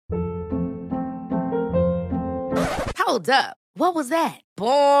Hold up. What was that?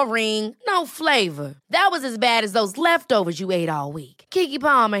 Boring. No flavor. That was as bad as those leftovers you ate all week. Keke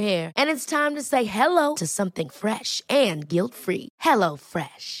Palmer here, and it's time to say hello to something fresh and guilt-free. Hello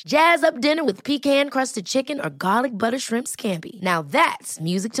Fresh. Jazz up dinner with pecan-crusted chicken or garlic butter shrimp scampi. Now that's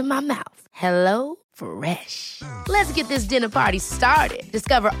music to my mouth. Hello Fresh. Let's get this dinner party started.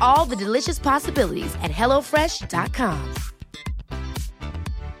 Discover all the delicious possibilities at hellofresh.com.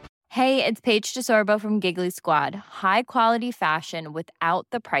 Hey, it's Paige DeSorbo from Giggly Squad. High quality fashion without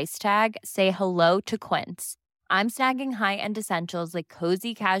the price tag. Say hello to Quince. I'm snagging high-end essentials like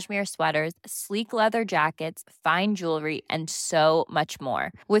cozy cashmere sweaters, sleek leather jackets, fine jewelry, and so much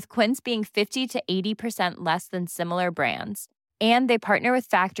more. With Quince being 50 to 80% less than similar brands. And they partner with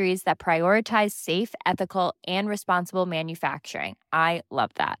factories that prioritize safe, ethical, and responsible manufacturing. I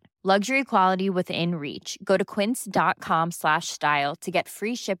love that. Luxury quality within reach. Go to quince.com/style to get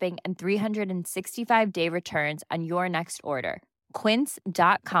free shipping and 365-day returns on your next order.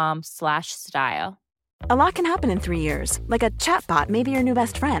 Quince.com/style. A lot can happen in 3 years, like a chatbot may be your new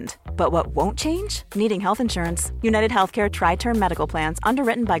best friend. But what won't change? Needing health insurance. United Healthcare Tri-Term Medical Plans,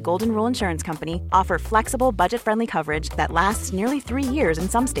 underwritten by Golden Rule Insurance Company, offer flexible, budget-friendly coverage that lasts nearly 3 years in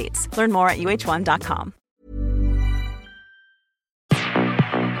some states. Learn more at uh1.com.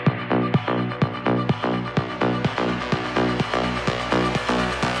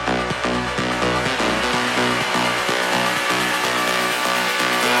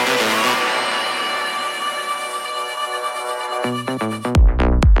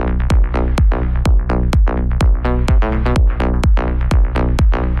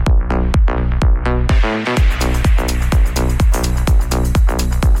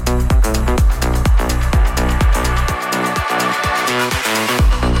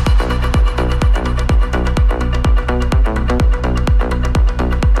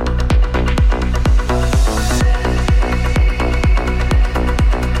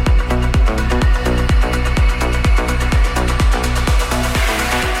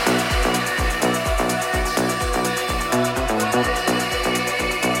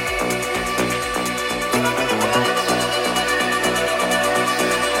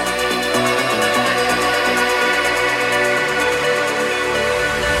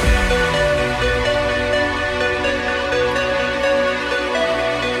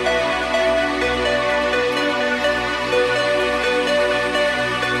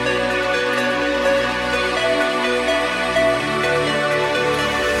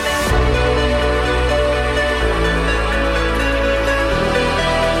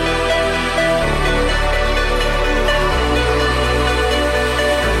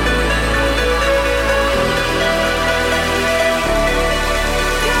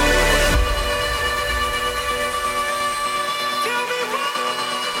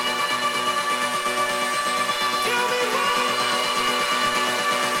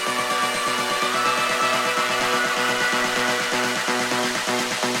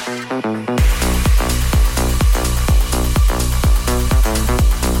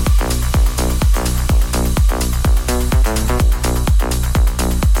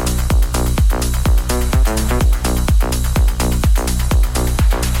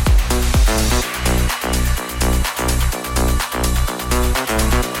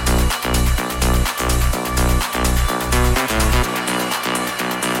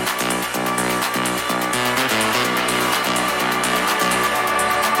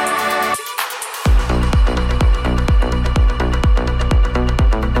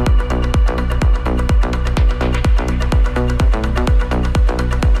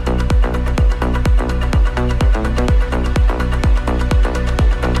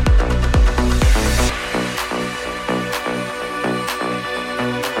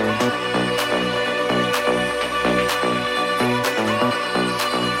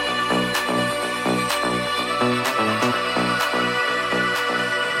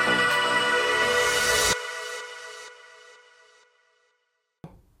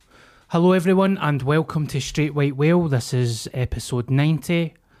 Hello everyone and welcome to Straight White Whale. This is episode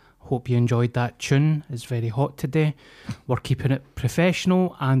 90. Hope you enjoyed that tune. It's very hot today. We're keeping it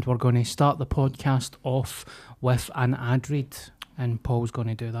professional and we're going to start the podcast off with an ad read, and Paul's going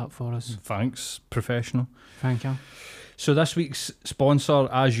to do that for us. Thanks, professional. Thank you. So this week's sponsor,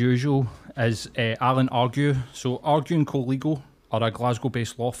 as usual, is Alan Argue. So Argue & Co Legal are a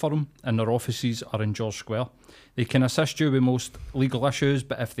Glasgow-based law firm and their offices are in George Square. They can assist you with most legal issues,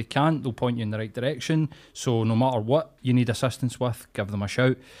 but if they can't, they'll point you in the right direction. So no matter what you need assistance with, give them a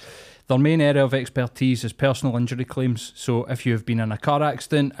shout. Their main area of expertise is personal injury claims. So if you've been in a car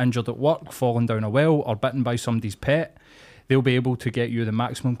accident, injured at work, fallen down a well, or bitten by somebody's pet, they'll be able to get you the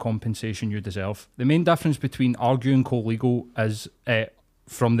maximum compensation you deserve. The main difference between Argue & Co Legal is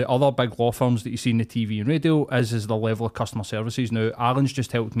from the other big law firms that you see in the TV and radio is the level of customer services. Now, Alan's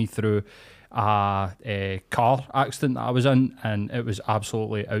just helped me through a car accident that I was in, and it was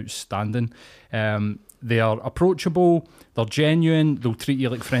absolutely outstanding. They are approachable, they're genuine, they'll treat you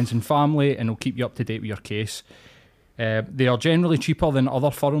like friends and family, and they'll keep you up to date with your case. They are generally cheaper than other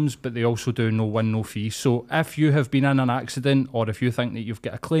firms, but they also do no win, no fee. So if you have been in an accident, or if you think that you've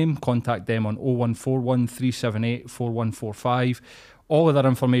got a claim, contact them on 0141 378 4145. All of their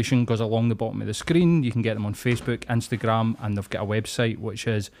information goes along the bottom of the screen. You can get them on Facebook, Instagram, and they've got a website which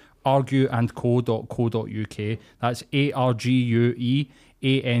is argueandco.co.uk. That's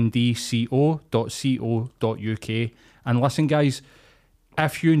argueandco.co.uk. And listen, guys,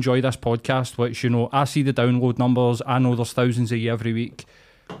 if you enjoy this podcast, which, you know, I see the download numbers, I know there's thousands of you every week,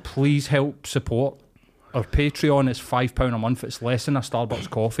 please help support. Our Patreon is £5 a month. It's less than a Starbucks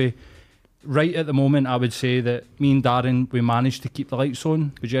coffee. Right at the moment, I would say that me and Darren, we managed to keep the lights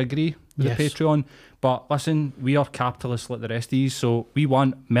on. Would you agree with Yes. the Patreon? But listen, we are capitalists like the rest of these, so we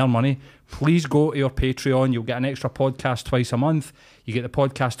want more money. Please go to your Patreon. You'll get an extra podcast twice a month. You get the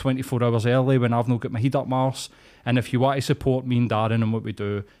podcast 24 hours early when I've not got my heat up Mars. And if you want to support me and Darren and what we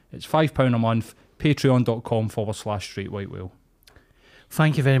do, it's £5 a month, patreon.com/Straight White Whale.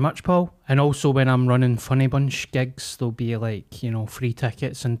 Thank you very much, Paul. And also, when I'm running Funny Bunch gigs, there'll be like, you know, free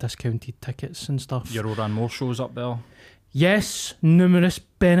tickets and discounted tickets and stuff. You're running more shows up there. Yes, numerous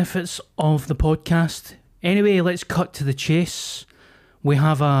benefits of the podcast. Anyway, let's cut to the chase. We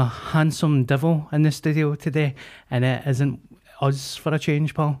have a handsome devil in the studio today, and it isn't us for a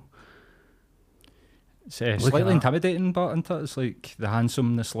change, Paul. It's Look at slightly that. intimidating, but isn't it? It's like the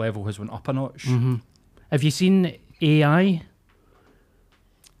handsomeness level has went up a notch. Mm-hmm. Have you seen AI?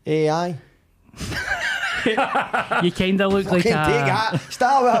 AI. You kind of look like Fucking take a that.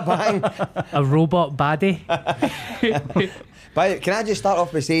 Start with a bang. robot baddie. But can I just start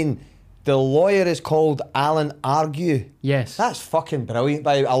off by saying the lawyer is called Alan Argue? Yes. That's fucking brilliant.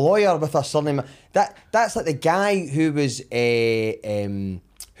 By a lawyer with a surname. That's like the guy who was a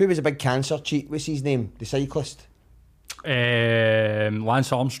big cancer cheat. What's his name? The cyclist.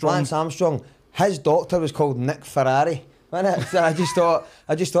 Lance Armstrong. Lance Armstrong. His doctor was called Nick Ferrari. Wasn't it? So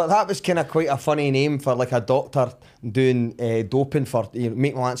I just thought that was kind of quite a funny name for like a doctor doing doping for, you know,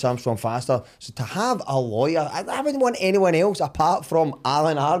 making Lance Armstrong faster. So to have a lawyer, I wouldn't want anyone else apart from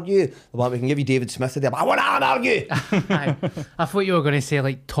Alan Argue. Well, we can give you David Smith today, but I want Alan Argue. I thought you were going to say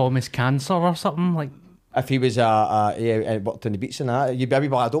like Thomas Cancer or something like. If he was worked on the beats and that, you'd be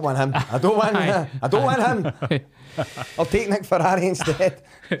like, I don't want him. I don't want him. I'll take Nick Ferrari instead.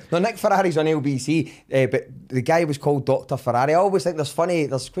 No, Nick Ferrari's on LBC, but the guy was called Dr. Ferrari. I always think there's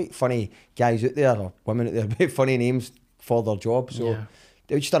quite funny guys out there, or women out there, with funny names for their job. So Yeah.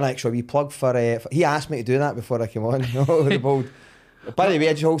 just an extra wee plug for he asked me to do that before I came on. The bold. By the way,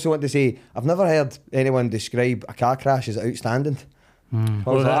 I just also want to say, I've never heard anyone describe a car crash as outstanding. I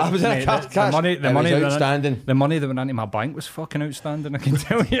was in a car crash. The money outstanding. The money that went into my bank was fucking outstanding, I can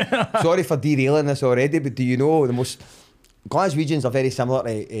tell you. Sorry for derailing this already, but do you know Glaswegians are very similar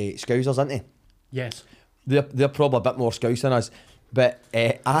to Scousers, aren't they? Yes. They're probably a bit more Scouse than us. But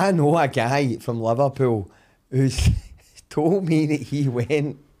I know a guy from Liverpool who's told me that he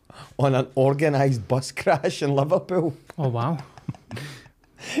went on an organised bus crash in Liverpool. Oh wow.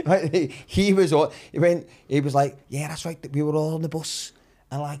 He was like, yeah, that's right, we were all on the bus,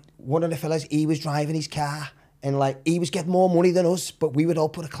 and like one of the fellas, he was driving his car, and like he was getting more money than us, but we would all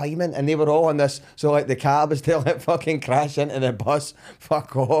put a claim in, and they were all on this, so like the car was still like fucking crash into the bus,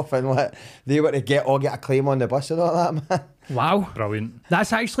 fuck off, and like they were to get a claim on the bus and all that, man. Wow. Brilliant.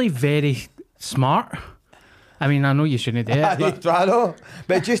 That's actually very smart. I mean, I know you shouldn't do it. But I know,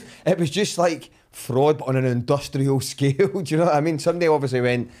 but it was just like fraud, but on an industrial scale. Do you know what I mean? Somebody obviously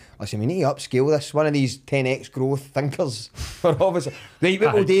went, listen, we need to upscale this. One of these 10x growth thinkers were obviously, right,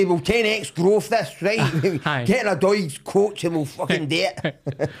 what we'll do, we'll 10x growth this, right? Aye. Get in a Dodge coach and we'll fucking do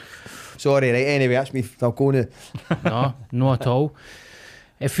it. Sorry, right, anyway, that's me. I'll go now. no, not at all.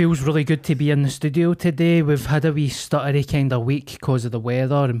 It feels really good to be in the studio today. We've had a wee stuttery kind of week because of the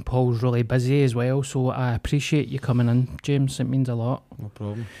weather, and Paul's really busy as well, so I appreciate you coming in, James. It means a lot. No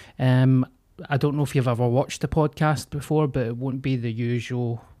problem. I don't know if you've ever watched the podcast before, but it won't be the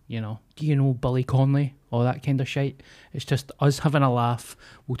usual, do you know Billy Connolly, all that kind of shite. It's just us having a laugh.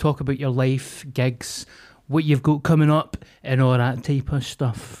 We'll talk about your life, gigs, what you've got coming up, and all that type of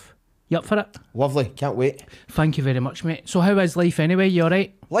stuff. You up for it? Lovely, can't wait. Thank you very much, mate. So how is life anyway? You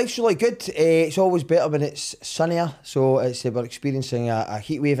alright? Life's really good. It's always better when it's sunnier. So it's we're experiencing a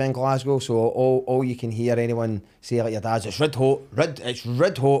heat wave in Glasgow. So all you can hear anyone say like your dad's, it's red hot, it's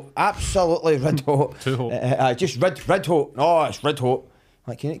red hot, absolutely red hot. Too hot. Just red hot. No, it's red hot.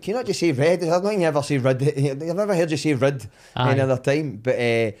 Like, can you not just say red? I've not even ever say red. I've never heard you say red any other time. But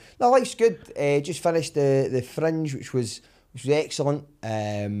no, life's good. Just finished the Fringe, which was excellent.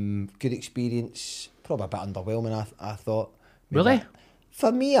 Good experience. Probably a bit underwhelming, I thought. Really?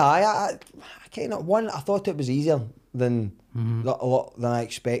 For me, I kind of I thought it was easier than a lot than I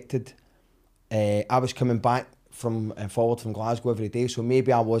expected. I was coming back from and forward from Glasgow every day, so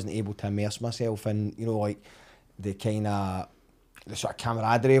maybe I wasn't able to immerse myself in, like the sort of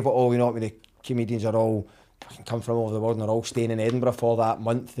camaraderie of it all. When the comedians are all fucking come from all over the world and they're all staying in Edinburgh for that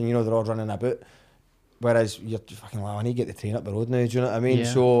month, and they're all running about. Whereas you're fucking like, I need to get the train up the road now, do you know what I mean? Yeah.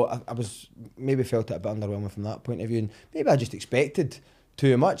 So I was maybe felt it a bit underwhelming from that point of view, and maybe I just expected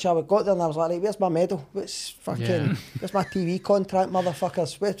too much. I got there and I was like, where's my medal? Where's my TV contract,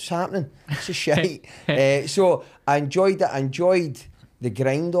 motherfuckers? What's happening? It's a shite. So I enjoyed it. I enjoyed the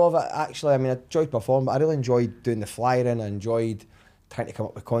grind of it, actually. I mean, I enjoyed performing, but I really enjoyed doing the flyering. I enjoyed trying to come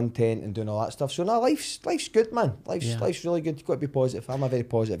up with content and doing all that stuff. So no, life's good, man. Life's really good. You've got to be positive. I'm a very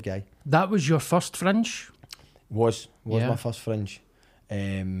positive guy. That was your first Fringe? Was my first Fringe.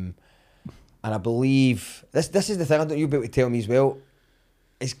 And I believe, this is the thing, I don't know, you'll be able to tell me as well.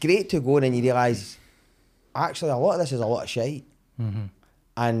 It's great to go in and you realise, actually, a lot of this is a lot of shite. Mm-hmm.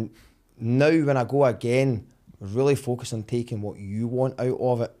 And now when I go again, really focus on taking what you want out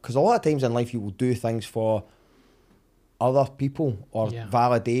of it. Because a lot of times in life you will do things for other people or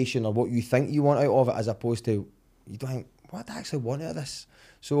validation or what you think you want out of it, as opposed to you don't think, what do I actually want out of this?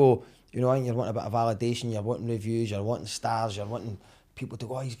 So, I think you're wanting a bit of validation, you're wanting reviews, you're wanting stars, you're wanting people to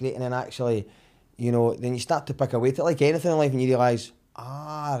go, oh, he's great. And then actually, then you start to pick away at it like anything in life, and you realise,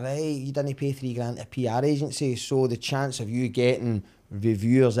 right, you didn't pay $3,000 to a PR agency, so the chance of you getting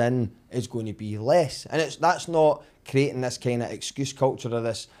reviewers in is going to be less. And that's not creating this kind of excuse culture or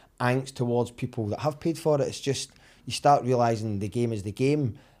this angst towards people that have paid for it. It's just, you start realising the game is the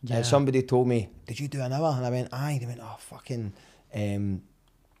game. Yeah. And somebody told me, did you do an hour? And I went, aye. They went, oh, fucking...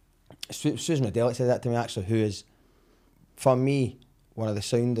 Susan O'Dell said that to me, actually, who is, for me, one of the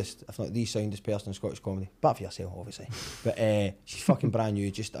soundest, if not the soundest person in Scottish comedy. But for yourself, obviously. But she's fucking brand new,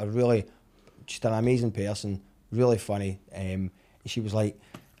 just an amazing person, really funny. She was like,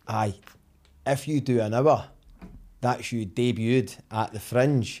 aye, if you do an hour, that's you debuted at the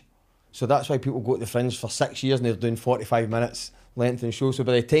Fringe. So that's why people go to the Fringe for 6 years and they're doing 45 minutes length in show. So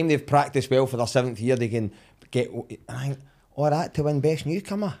by the time they've practiced well for their 7th year, they can get, I think, all that to win Best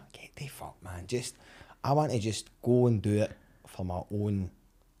Newcomer. Get the fuck, man. I want to just go and do it for my own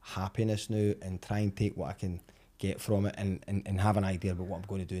happiness now and try and take what I can get from it and have an idea about what I'm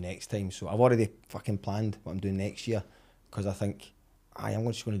going to do next time. So I've already fucking planned what I'm doing next year, because I think I'm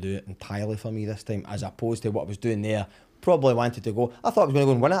just going to do it entirely for me this time, as opposed to what I was doing there. Probably wanted to go. I thought I was going to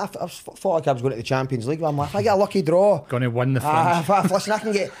go and win it. I thought like I was going to the Champions League. I'm like, if I get a lucky draw, going to win the Fringe. Listen, I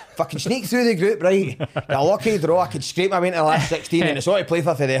can fucking sneak through the group, right? Get a lucky draw. I could scrape my way into the last 16, and it's all to play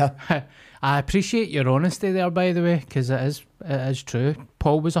for there. I appreciate your honesty there, by the way, because it is true.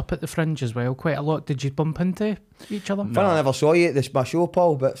 Paul was up at the Fringe as well quite a lot. Did you bump into each other? No. I never saw you at my show,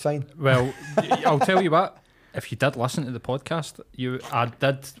 Paul, but fine. Well, I'll tell you what. If you did listen to the podcast,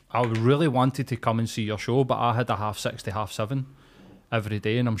 I really wanted to come and see your show, but I had a 6:30 to 7:30 every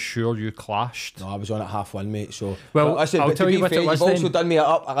day, and I'm sure you clashed. No, I was on at 1:30, mate. So well, I'll tell you what it was. You've also done me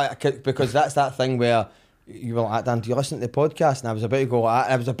up because that's that thing where you were like, Dan, do you listen to the podcast? And I was about to go.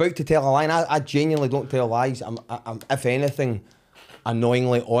 I was about to tell a lie. And I genuinely don't tell lies. I'm if anything,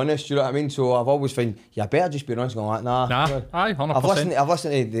 annoyingly honest. You know what I mean? So I've always found you better just be honest. Going like, nah. Aye, 100%. I've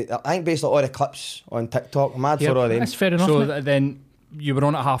listened to I think basically all the clips on TikTok. I'm mad for all them. That's fair enough. So then you were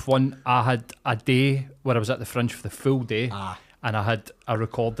on at 1:30. I had a day where I was at the Fringe for the full day, and I had a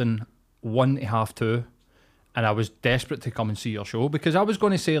recording 1 to 2:30, and I was desperate to come and see your show, because I was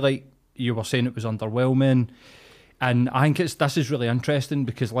going to say, like you were saying, it was underwhelming. And I think this is really interesting,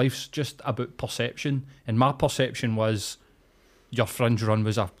 because life's just about perception, and my perception was your Fringe run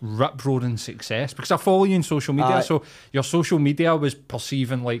was a rip-roaring success, because I follow you on social media. So your social media was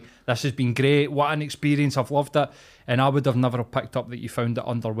perceiving like, this has been great, what an experience, I've loved it. And I would have never picked up that you found it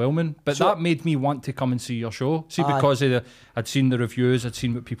underwhelming. But that made me want to come and see your show. See, because I'd seen the reviews, I'd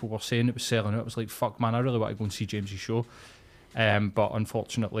seen what people were saying, it was selling out. I was like, fuck man, I really want to go and see James's show. But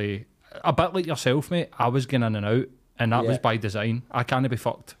unfortunately, a bit like yourself, mate, I was getting in and out. And that was by design. I can't be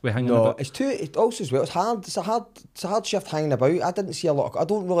fucked with hanging No, about. it's also as well. It's hard. It's a hard shift hanging about. I didn't see a lot. I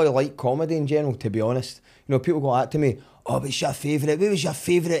don't really like comedy in general, to be honest. You know, people go out to me. Oh, what's your favourite? What was your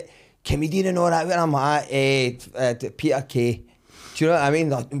favourite comedian and all that? And I'm like, Peter Kay. Do you know what I mean?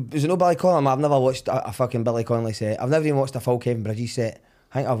 Like, is it no Billy Connolly? I've never watched a fucking Billy Connolly set. I've never even watched a full Kevin Bridges set.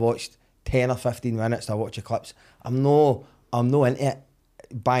 I think I've watched 10 or 15 minutes to watch the clips. I'm no into it.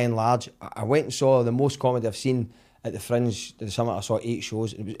 By and large, I went and saw the most comedy I've seen at the Fringe this summer. I saw 8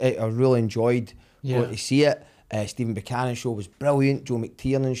 shows. I really enjoyed going to see it. Stephen Buchanan's show was brilliant. Joe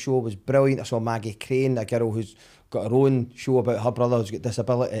McTiernan's show was brilliant. I saw Maggie Crane, a girl who's got her own show about her brother who's got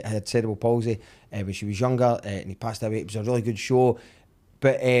disability, had cerebral palsy when she was younger, and he passed away. It was a really good show.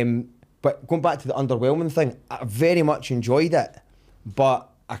 But going back to the underwhelming thing, I very much enjoyed it, but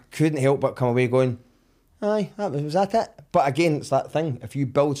I couldn't help but come away going, aye, was that it? But again, it's that thing. If you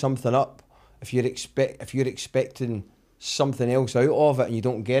build something up, if you're expecting something else out of it and you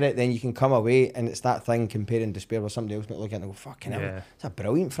don't get it, then you can come away and it's that thing comparing despair with somebody else, not looking at it and go, fucking hell, it's a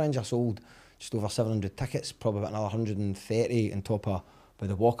brilliant Fringe. I sold just over 700 tickets, probably about another 130 on top of with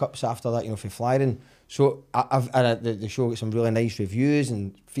the walk-ups after that, you know, for flying. So the show got some really nice reviews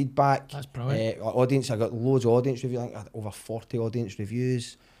and feedback. That's brilliant. Audience, I got loads of audience reviews. I think I had over 40 audience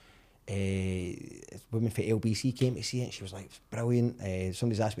reviews. Women for LBC came to see it. She was like, it's brilliant.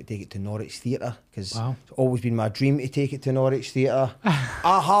 Somebody's asked me to take it to Norwich Theatre because it's always been my dream to take it to Norwich Theatre.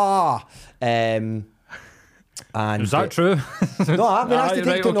 Aha! And is that true? No, I've been asked to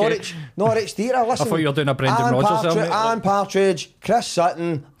take it to okay. Norwich Theatre. Listen, I thought you were doing a Brendan Rodgers there, mate. Alan Partridge, Chris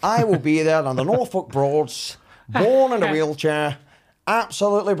Sutton, I will be there on the Norfolk Broads, born in a wheelchair.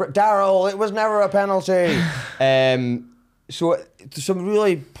 Absolutely, Darryl, it was never a penalty. So some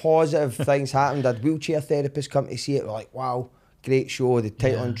really positive things happened. I had wheelchair therapists come to see it. We're like, wow, great show. The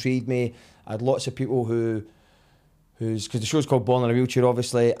title intrigued me. I had lots of people because the show's called Born in a Wheelchair,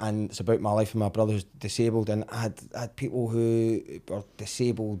 obviously, and it's about my life and my brother who's disabled. And I had people who are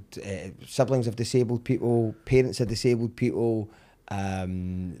disabled, siblings of disabled people, parents of disabled people,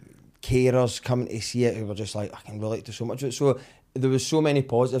 carers coming to see it who were just like, I can relate to so much of it. So there was so many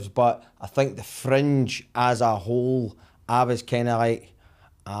positives, but I think the Fringe as a whole, I was kind of like,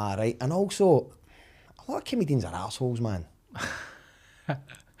 right. And also, a lot of comedians are assholes, man.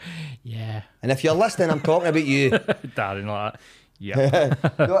 Yeah. And if you're listening, I'm talking about you. Darren, like that. Yeah.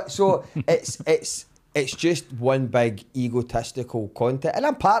 No, so it's just one big egotistical content. And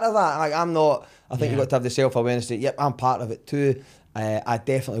I'm part of that. Like, I'm not, I think you've got to have the self-awareness that, yep, I'm part of it too. I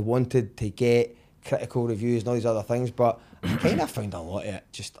definitely wanted to get critical reviews and all these other things, but I kind of found a lot of it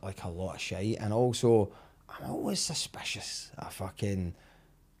just like a lot of shite. And also, I'm always suspicious of fucking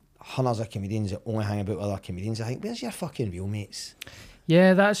hundreds of comedians that only hang about with other comedians. I think, where's your fucking real mates?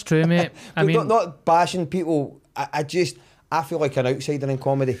 Yeah, that's true, mate. I mean, not bashing people. I feel like an outsider in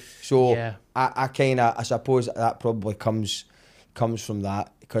comedy. So I suppose that probably comes from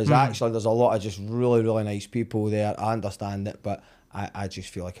that, because actually there's a lot of just really, really nice people there. I understand it, but I just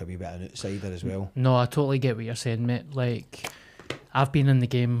feel like a wee bit of an outsider as well. No, I totally get what you're saying, mate. Like, I've been in the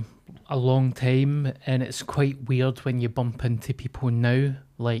game a long time, and it's quite weird when you bump into people now,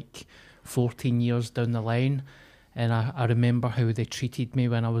 like 14 years down the line, and I remember how they treated me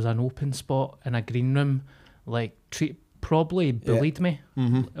when I was an open spot in a green room, like probably bullied me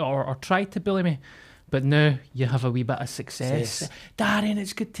or tried to bully me. But now you have a wee bit of success. Darren,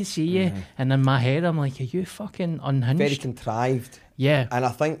 it's good to see you. And in my head, I'm like, are you fucking unhinged? Very contrived. Yeah. And I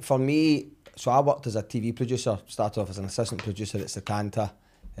think for me, so I worked as a TV producer, started off as an assistant producer at Setanta.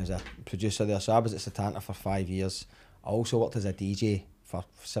 I was a producer there, so I was at Setanta for 5 years. I also worked as a DJ for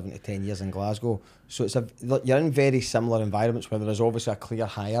 7 to 10 years in Glasgow. So you're in very similar environments where there's obviously a clear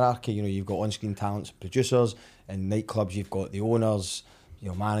hierarchy. You know, you've got on-screen talents and producers. In nightclubs, you've got the owners, you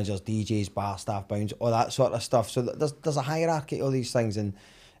know, managers, DJs, bar staff, bounce, all that sort of stuff. So there's a hierarchy to all these things, and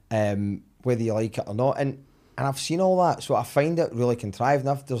whether you like it or not. And I've seen all that, so I find it really contrived.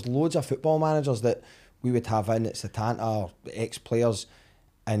 And there's loads of football managers that we would have in at Setanta, or ex-players,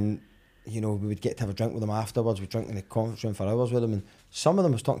 and you know, we would get to have a drink with them afterwards. We'd drink in the conference room for hours with them, and some of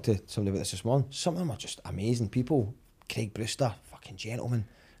them, I was talking to somebody about this morning, some of them are just amazing people. Craig Brewster, fucking gentleman,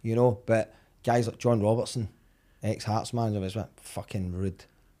 you know. But guys like John Robertson, ex-Hearts manager, was fucking rude.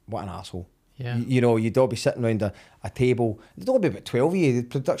 What an arsehole. Yeah. You know, you'd all be sitting around a table. There'd all be about 12 of you. The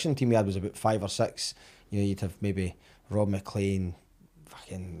production team we had was about 5 or 6. You know, you'd have maybe Rob McLean,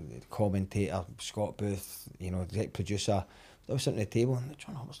 fucking commentator, Scott Booth, you know, the producer. I was sitting at the table, and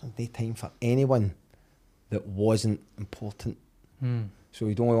John Robertson, no time for anyone that wasn't important. So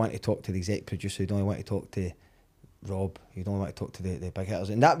you'd only want to talk to the exec producer, you'd only want to talk to Rob, you'd only want to talk to the big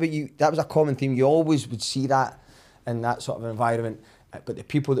hitters. And that was a common theme. You always would see that in that sort of environment. But the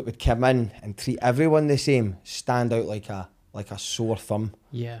people that would come in and treat everyone the same stand out like a sore thumb.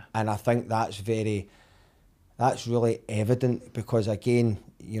 Yeah. And I think that's really evident because, again,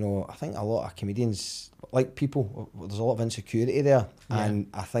 you know, I think a lot of comedians, like people, there's a lot of insecurity there, and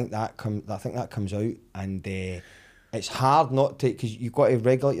I think that comes out, and it's hard not to, because you've got to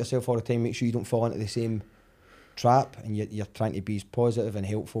regulate yourself all the time, make sure you don't fall into the same trap, and you're trying to be as positive and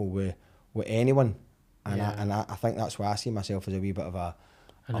helpful with anyone. And I think that's why I see myself as a wee bit of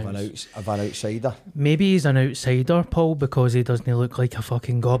an outsider. Maybe he's an outsider, Paul, because he doesn't look like a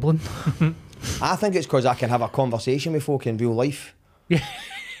fucking goblin. I think it's because I can have a conversation with folk in real life. Yeah.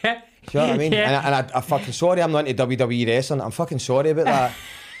 Do you know what I mean? Yeah. And I fucking sorry I'm not into WWE wrestling. I'm fucking sorry about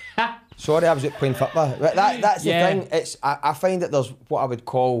that. Sorry, I was out playing football. That's the thing. It's I find that there's what I would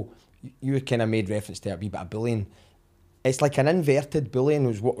call, you kind of made reference to a wee bit of bullying. It's like an inverted bullying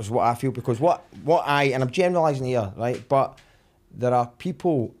was what I feel, because what and I'm generalising here, right? But there are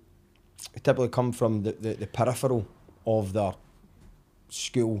people who typically come from the peripheral of their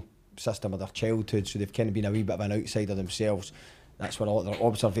school system or their childhood, so they've kind of been a wee bit of an outsider themselves. That's where a lot of their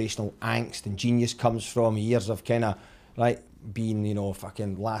observational angst and genius comes from, years of kind of, right, being, you know,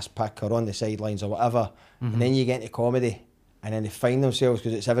 fucking last pick or on the sidelines or whatever. And then you get into comedy, and then they find themselves,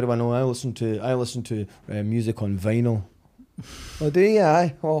 because it's everyone, I listen to music on vinyl. Oh, do you?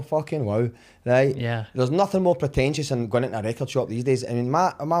 Aye. Oh, fucking wow. Right? Yeah. There's nothing more pretentious than going into a record shop these days. I mean,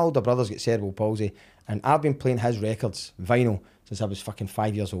 my older brother's got cerebral palsy, and I've been playing his records, vinyl, since I was fucking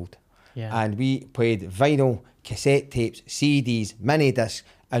 5 years old. Yeah. And we played vinyl, cassette tapes, CDs, mini discs,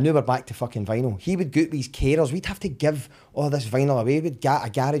 and now we're back to fucking vinyl. He would go to these carers. We'd have to give all this vinyl away. We'd get a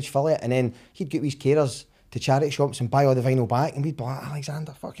garage full of it, and then he'd go to these carers to charity shops and buy all the vinyl back, and we'd be like,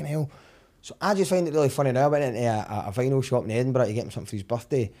 Alexander, fucking hell. So I just find it really funny now. I went into a vinyl shop in Edinburgh to get him something for his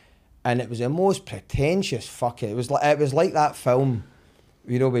birthday, and it was the most pretentious fucking. It was like that film,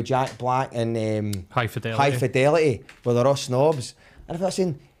 you know, with Jack Black and High Fidelity, where they're all snobs. And I was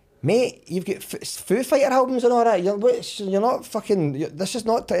saying, mate, you've got Foo Fighter albums and all that. You're not fucking. This is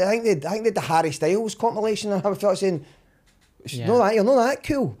not. I think they did the Harry Styles compilation, and I felt saying, you're not that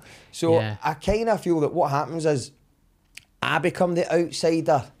cool. So I kind of feel that what happens is I become the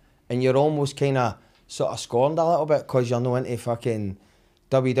outsider, and you're almost kind of sort of scorned a little bit because you're not into fucking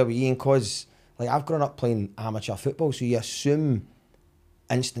WWE, and because, like, I've grown up playing amateur football, so you assume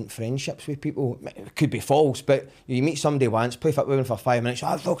instant friendships with people. It could be false, but you meet somebody once, play football with them for 5 minutes,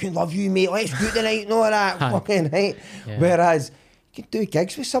 I fucking love you, mate, let's go tonight, and all that fucking right. Yeah. Whereas you can do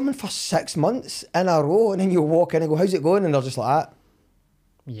gigs with someone for 6 months in a row, and then you walk in and go, how's it going? And they're just like that.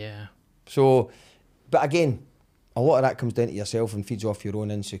 Yeah. So, but again, a lot of that comes down to yourself and feeds off your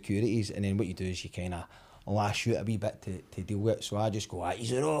own insecurities, and then what you do is you kind of lash out a wee bit to deal with it. So I just go,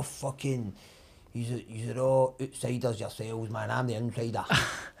 you're all fucking, you're all outsiders yourselves, man, I'm the insider.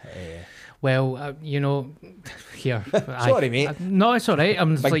 Well, you know, here. Sorry, mate. No, it's all right.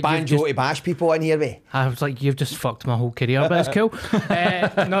 I'm just big like, banjo to bash people in here, mate. I was like, you've just fucked my whole career, but it's cool.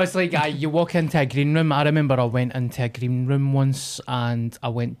 No, it's like you walk into a green room. I remember I went into a green room once and I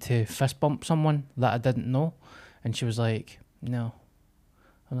went to fist bump someone that I didn't know, and she was like, no.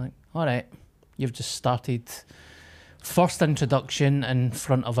 I'm like, all right, you've just started. First introduction in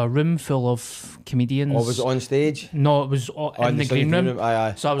front of a room full of comedians. Oh, was it on stage? No, it was in the green room.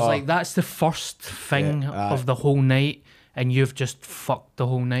 Aye. So I was like, that's the first thing of the whole night, and you've just fucked the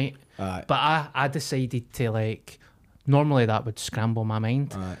whole night. Aye. But I decided to, like, normally that would scramble my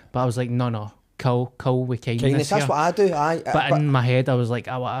mind. Aye. But I was like, no, cool with kindness. That's what I do. Aye. But in my head, I was like,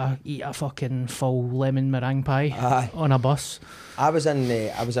 I want to eat a fucking full lemon meringue pie on a bus. I was in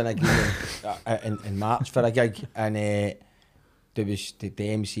a gig in March for a gig, and there was the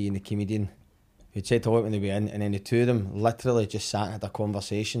MC and the comedian who'd said hello when they were in, and then the two of them literally just sat and had a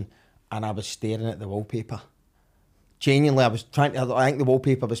conversation, and I was staring at the wallpaper. Genuinely, I was trying to. I think the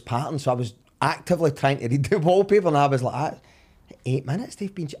wallpaper was patterned, so I was actively trying to read the wallpaper, and I was like, 8 minutes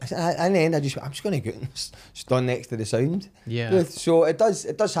they've been. In the end, I'm just going to go and stand next to the sound. Yeah. So it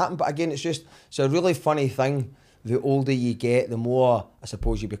does happen, but again, it's a really funny thing. The older you get, the more, I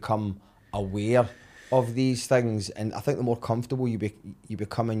suppose, you become aware of these things, and I think the more comfortable you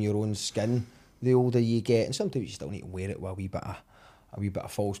become in your own skin, the older you get. And sometimes you still need to wear it with a wee bit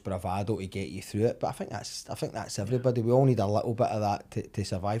of false bravado to get you through it. But I think that's everybody. We all need a little bit of that to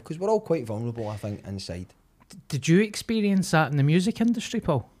survive, because we're all quite vulnerable, I think, inside. Did you experience that in the music industry,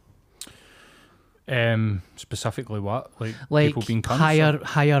 Paul? Specifically what? Like people being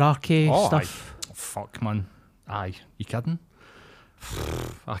hierarchy stuff? Fuck, man. Aye, you kidding?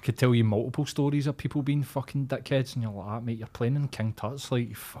 I could tell you multiple stories of people being fucking dickheads, and you're like, mate, you're playing in King Tut's, like,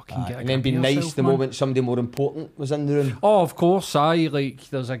 you fucking get a and then be grip of nice yourself, the man. moment somebody more important was in the room. Oh, of course, like,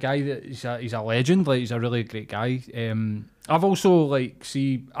 there's a guy that he's a legend, like, he's a really great guy. I've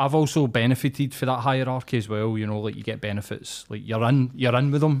also benefited for that hierarchy as well, you know, like, you get benefits, like, you're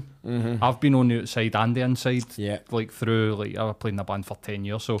in with them. I've been on the outside and the inside, like, through, like, I played in a band for 10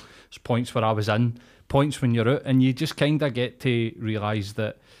 years, so there's points where I was in, points when you're out, and you just kind of get to realise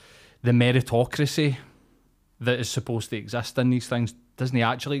that the meritocracy that is supposed to exist in these things doesn't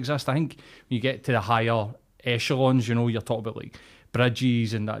actually exist. I think when you get to the higher echelons, you know, you're talking about like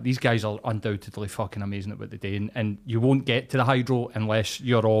Bridges and that, these guys are undoubtedly fucking amazing at what they do, and you won't get to the hydro unless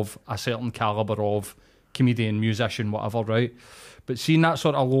you're of a certain calibre of comedian, musician, whatever, right? But seeing that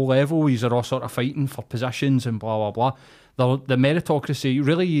sort of low level, these are all sort of fighting for positions and blah blah blah. The meritocracy,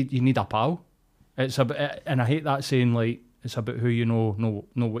 really, you need a pal. It's a bit, and I hate that saying, like, it's about who you know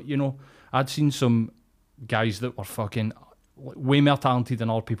what you know. I'd seen some guys that were fucking way more talented than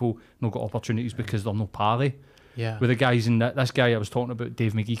other people, not got opportunities because they're no pally. Yeah. With the guys in this guy I was talking about,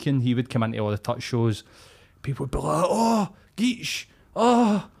 Dave McGeechan, he would come into all the touch shows. People would be like, oh, Geech,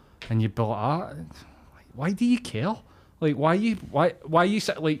 oh, and you'd be like, why do you care? Like, why are you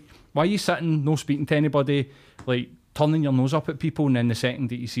sitting, no speaking to anybody, like, turning your nose up at people, and then the second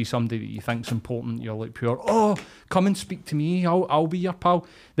that you see somebody that you think's important, you're like pure, oh, come and speak to me, I'll be your pal.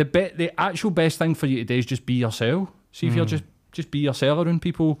 The actual best thing for you to do is just be yourself. See if you're just be yourself around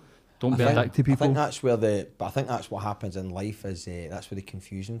people. Don't be addicted to people. I think that's what happens in life, is that's where the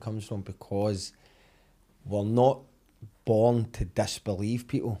confusion comes from, because we're not born to disbelieve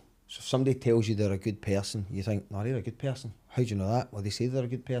people. So if somebody tells you they're a good person, you think, no, they're a good person. How do you know that? Well, they say they're a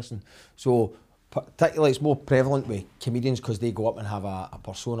good person. So particularly it's more prevalent with comedians because they go up and have a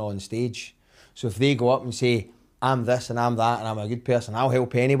persona on stage. So if they go up and say, I'm this and I'm that and I'm a good person, I'll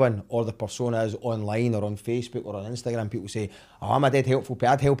help anyone, or the persona is online or on Facebook or on Instagram, people say, oh, I'm a dead helpful,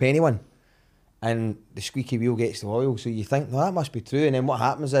 I'd help anyone. And the squeaky wheel gets the oil. So you think, no, that must be true. And then what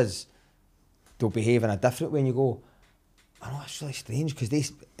happens is they'll behave in a different way, and you go, I know, that's really strange,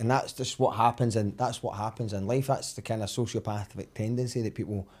 because and that's just what happens, and that's what happens in life. That's the kind of sociopathic tendency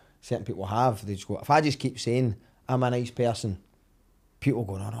that certain people have. They just go, if I just keep saying I'm a nice person, people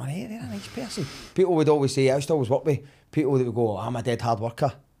go, no, hey, they're a nice person. People would always say, I used to always work with people that would go, I'm a dead hard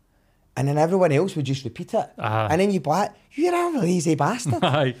worker. And then everyone else would just repeat it. And then you'd be like, you're a lazy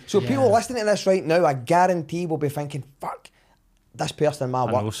bastard. So people listening to this right now, I guarantee will be thinking, fuck, this person in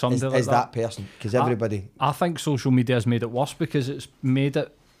my work is that person. Because everybody... I think social media has made it worse, because it's made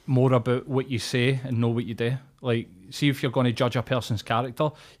it more about what you say and know what you do. Like, see if you're going to judge a person's character.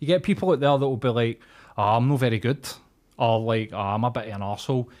 You get people out there that will be like, oh, I'm not very good. Or like, oh, I'm a bit of an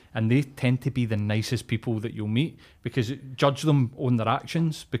arsehole. And they tend to be the nicest people that you'll meet, because judge them on their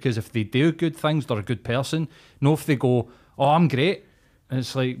actions. Because if they do good things, they're a good person. No, if they go, oh, I'm great. And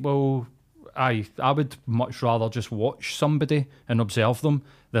it's like, well, I would much rather just watch somebody and observe them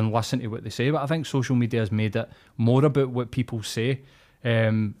than listen to what they say. But I think social media has made it more about what people say.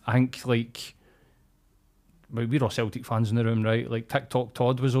 I think, like, we're all Celtic fans in the room, right? Like, TikTok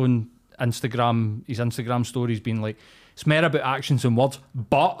Todd was on Instagram, his Instagram stories being like, it's more about actions and words,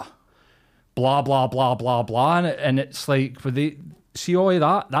 but blah, blah, blah, blah, blah. And it's like, see all of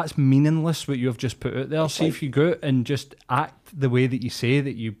that? That's meaningless, what you've just put out there. See if you go out and just act the way that you say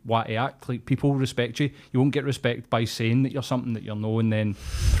that you want to act. Like, people respect you. You won't get respect by saying that you're something that you're not, and then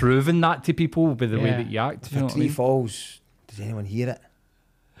proving that to people by the way that you act. If a tree falls, does anyone hear it?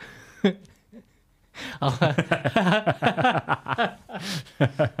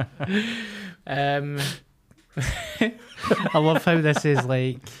 I love how this is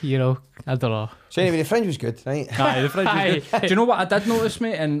like, you know, I don't know. So anyway, the Fringe was good, right? Aye, the Fringe was good. Do you know what I did notice,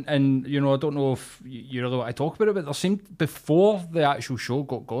 mate? And you know, I don't know if you really want to talk about it, but there seemed, before the actual show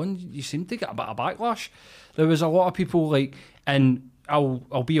got going, you seemed to get a bit of backlash. There was a lot of people like, and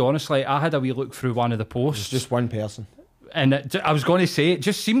I'll be honest, like, I had a wee look through one of the posts. It's just one person. And I was going to say, it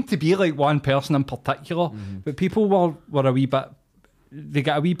just seemed to be like one person in particular, but people were a wee bit, they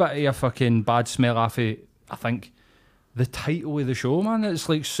got a wee bit of a fucking bad smell off it. I think the title of the show, man, it's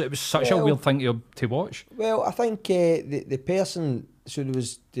like, it was such a weird thing to watch. Well, I think the person, so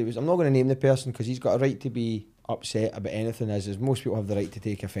there was I'm not going to name the person because he's got a right to be upset about anything, as most people have the right to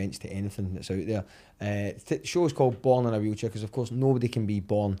take offence to anything that's out there. The show is called Born in a Wheelchair because, of course, nobody can be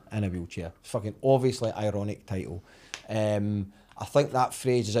born in a wheelchair. It's fucking obviously ironic title. I think that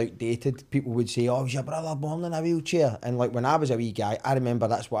phrase is outdated. People would say, oh, was your brother born in a wheelchair? And like, when I was a wee guy, I remember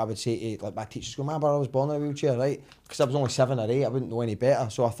that's what I would say to like my teachers, go, my brother was born in a wheelchair, right? Because I was only 7 or 8, I wouldn't know any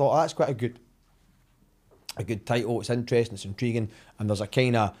better. So I thought, oh, that's quite a good a good title. It's interesting, it's intriguing, and there's a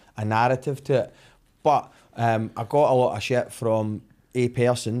kind of a narrative to it. But I got a lot of shit from a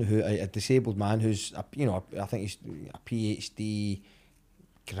person a disabled man who's I think he's a PhD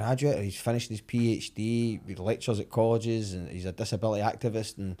graduate, or he's finished his PhD, he lectures at colleges, and he's a disability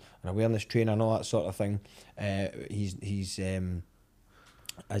activist and an awareness trainer and all that sort of thing. He's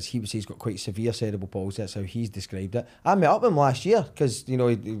as he would say, he's got quite severe cerebral palsy. That's how he's described it. I met up with him last year because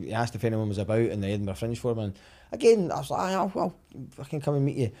he asked if anyone was about in the Edinburgh Fringe Forum, and again I was like, I'll fucking come and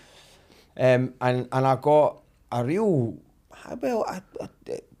meet you. And I got a real a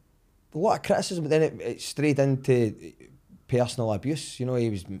lot of criticism, but then it strayed into personal abuse. He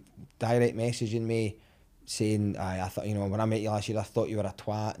was direct messaging me saying, I thought, when I met you last year, I thought you were a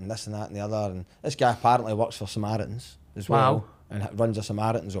twat and this and that and the other. And this guy apparently works for Samaritans as well, and runs a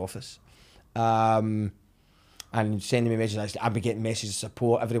Samaritans office. And sending me messages. I've been getting messages of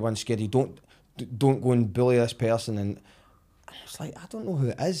support. Everyone's scared. You don't go and bully this person. And I was like, I don't know who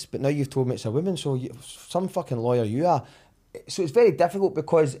it is, but now you've told me it's a woman, so some fucking lawyer you are. So it's very difficult,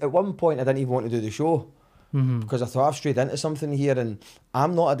 because at one point I didn't even want to do the show, because I thought I've strayed into something here, and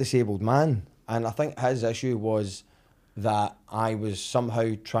I'm not a disabled man. And I think his issue was that I was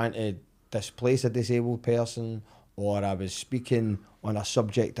somehow trying to displace a disabled person, or I was speaking on a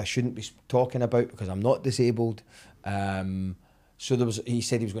subject I shouldn't be talking about because I'm not disabled. So he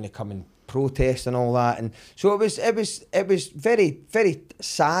said he was going to come and protest and all that, and so it was very, very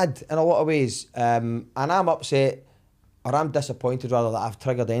sad in a lot of ways. And I'm upset, or I'm disappointed rather, that I've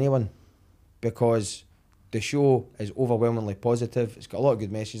triggered anyone, because the show is overwhelmingly positive. It's got a lot of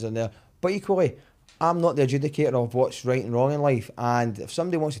good messages in there, but equally, I'm not the adjudicator of what's right and wrong in life. And if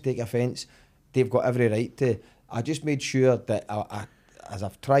somebody wants to take offence, they've got every right to. I just made sure that as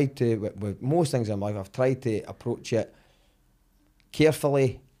I've tried to with most things in life, I've tried to approach it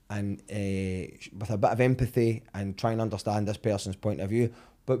carefully and with a bit of empathy, and try and understand this person's point of view.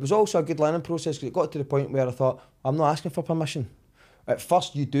 But it was also a good learning process, because it got to the point where I thought, I'm not asking for permission. At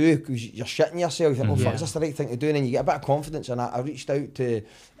first you do, because you're shitting yourself. You think, fuck, is this the right thing to do? And then you get a bit of confidence. And I reached out to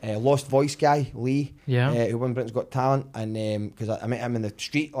Lost Voice guy, Lee, who won Britain's Got Talent. And because I met him in the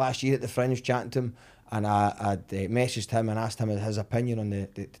street last year at the Fringe, chatting to him. And I'd messaged him and asked him his opinion on the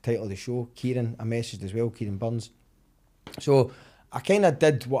title of the show. Kieran, I messaged as well, Kieran Burns. So I kind of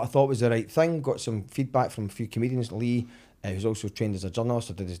did what I thought was the right thing. Got some feedback from a few comedians. Lee, who's also trained as a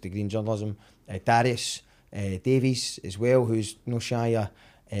journalist, or did his degree in journalism. Darius Davies as well, who's no shy a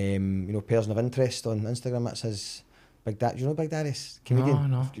person of interest on Instagram. That's his Big Darius. Do you know Big Darius?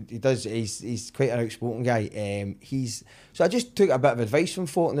 Comedian. No. He does. He's quite an outspoken guy. So I just took a bit of advice from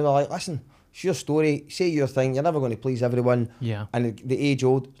folk, and they were like, listen, it's your story, say your thing, you're never going to please everyone. Yeah. And the age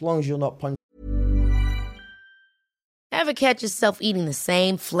old, as long as you're not punching. Ever catch yourself eating the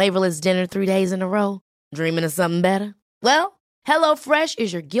same flavorless dinner 3 days in a row? Dreaming of something better? Well, HelloFresh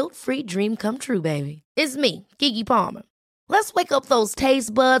is your guilt-free dream come true, baby. It's me, Keke Palmer. Let's wake up those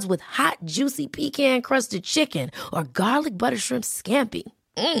taste buds with hot, juicy pecan-crusted chicken or garlic butter shrimp scampi.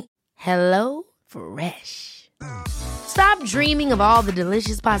 Hello Fresh. Stop dreaming of all the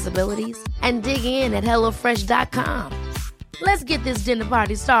delicious possibilities and dig in at HelloFresh.com. Let's get this dinner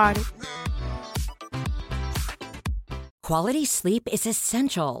party started. Quality sleep is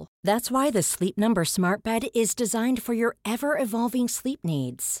essential. That's why the Sleep Number Smart Bed is designed for your ever-evolving sleep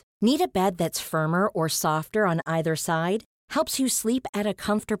needs. Need a bed that's firmer or softer on either side? Helps you sleep at a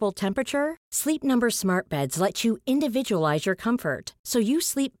comfortable temperature? Sleep Number Smart Beds let you individualize your comfort, so you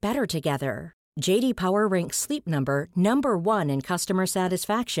sleep better together. J.D. Power ranks Sleep Number number 1 in customer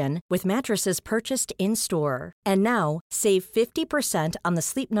satisfaction with mattresses purchased in-store. And now, save 50% on the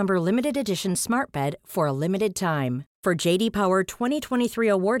Sleep Number Limited Edition Smart Bed for a limited time. For J.D. Power 2023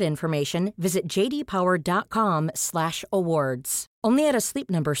 award information, visit jdpower.com/awards. Only at a Sleep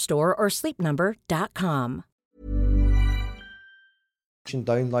Number store or sleepnumber.com.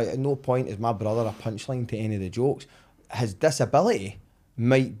 Down, like, at no point is my brother a punchline to any of the jokes. His disability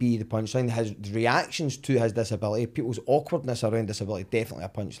might be the punchline. His reactions to his disability, people's awkwardness around disability, definitely a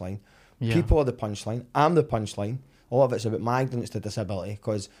punchline. Yeah. People are the punchline. I'm the punchline. A lot of it's about my ignorance to disability,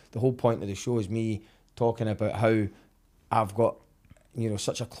 because the whole point of the show is me talking about how I've got,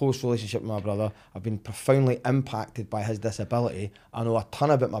 such a close relationship with my brother. I've been profoundly impacted by his disability. I know a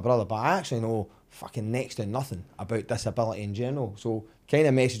ton about my brother, but I actually know fucking next to nothing about disability in general. So kind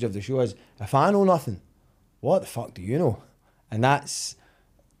of message of the show is, if I know nothing, what the fuck do you know? And that's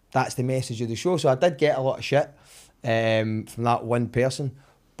the message of the show. So I did get a lot of shit from that one person.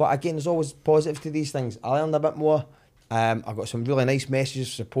 But again, there's always positives to these things. I learned a bit more. I got some really nice messages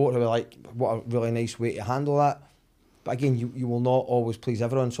of support who were like, what a really nice way to handle that. But again, you will not always please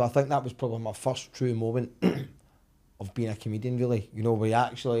everyone. So I think that was probably my first true moment of being a comedian, really. You know, where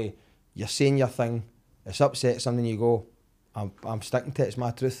you're saying your thing, it's upset something, you go, I'm sticking to it, it's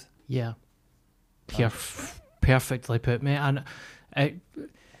my truth. Yeah. Perfectly put, mate. And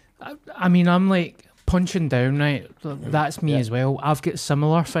I mean, I'm like punching down, right? That's me as well. I've got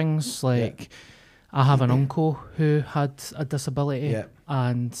similar things, like I have an uncle who had a disability,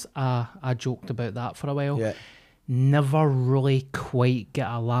 and I joked about that for a while. Yeah. Never really quite get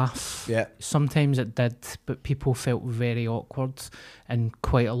a laugh. Yeah. Sometimes it did, but people felt very awkward, and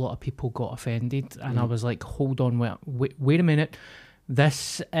quite a lot of people got offended. And I was like, hold on, wait a minute.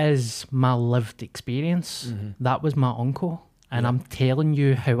 This is my lived experience. That was my uncle. And I'm telling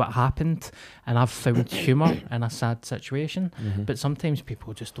you how it happened. And I've found humour in a sad situation. But sometimes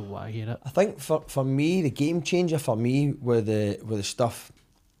people just don't want to hear it. I think for me, the game changer for me with the stuff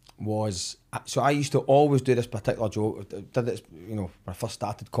was, so I used to always do this particular joke. I did this, you know, when I first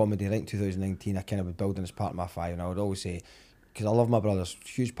started comedy right in 2019, I kind of would build in as part of my fire, and I would always say, because I love my brothers,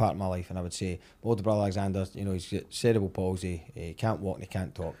 huge part of my life, and I would say, my older brother Alexander, you know, he's got cerebral palsy, he can't walk and he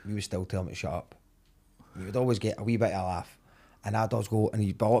can't talk. We would still tell him to shut up. We would always get a wee bit of a laugh, and I'd always go, and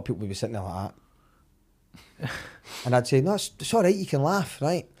a lot of people would be sitting there like that. And I'd say, no, it's all right, you can laugh,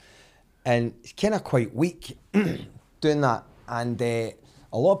 right? And it's kind of quite weak doing that, and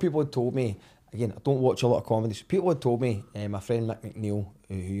a lot of people had told me, again, I don't watch a lot of comedy, so people had told me, my friend Mick McNeil,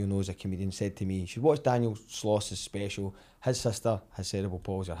 who you know is a comedian, said to me, you should watch Daniel Sloss's special. His sister has cerebral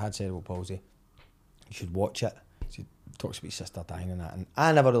palsy, or had cerebral palsy. You should watch it. He talks about his sister dying and that. And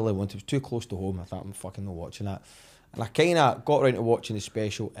I never really wanted, it was too close to home. I thought, I'm fucking not watching that. And I kind of got around to watching the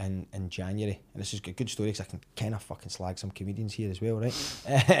special in January. And this is a good story because I can kind of fucking slag some comedians here as well, right?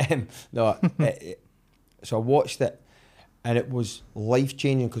 So I watched it. And it was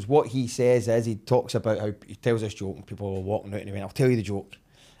life-changing because what he says is he talks about how he tells this joke and people are walking out and he went, I'll tell you the joke.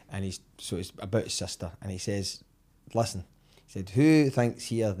 And it's about his sister. And he says, listen, he said, who thinks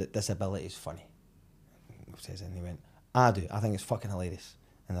here that disability is funny? He says, and he went, I do. I think it's fucking hilarious.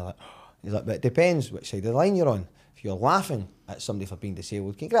 And they're like, oh. He's like, but it depends which side of the line you're on. If you're laughing at somebody for being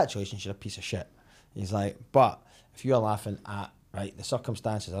disabled, congratulations, you're a piece of shit. He's like, but if you're laughing at the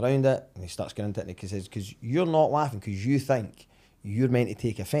circumstances around it, and he starts getting into it, and he says, because you're not laughing because you think you're meant to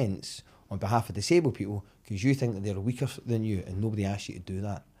take offence on behalf of disabled people because you think that they're weaker than you, and nobody asked you to do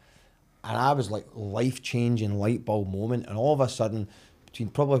that. And I was like, life-changing light bulb moment, and all of a sudden,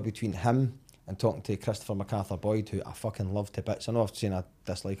 between him and talking to Christopher MacArthur Boyd, who I fucking love to bits. I know I've saying I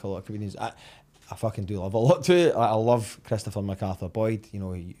dislike a lot of comedians. I fucking do love a lot too. I love Christopher MacArthur Boyd. You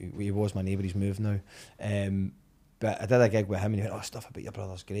know, he was my neighbour. He's moved now. But I did a gig with him and he went, oh, stuff about your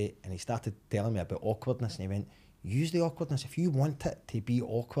brother's great. And he started telling me about awkwardness and he went, use the awkwardness. If you want it to be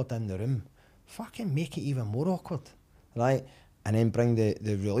awkward in the room, fucking make it even more awkward, right? And then bring the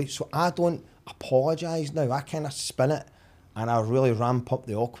relief. So I don't apologise now. I kind of spin it and I really ramp up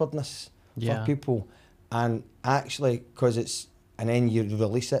the awkwardness for people. And actually, because it's, and then you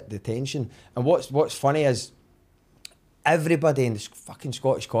release it, the tension. And what's funny is everybody in this fucking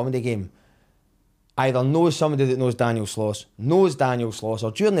Scottish comedy game either knows somebody that knows Daniel Sloss,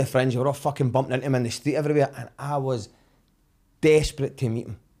 or during the Fringe, we were all fucking bumping into him in the street everywhere, and I was desperate to meet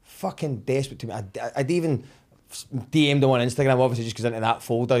him. Fucking desperate to meet him. I'd even DM'd him on Instagram, obviously, just because into that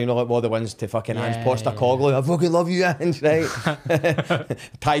folder, you know, like all the ones to fucking Ange Postecoglou. I fucking love you, Ange, right?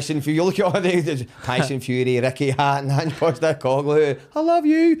 Tyson Fury, look at all these. Tyson Fury, Ricky Hatton, Ange Postecoglou. I love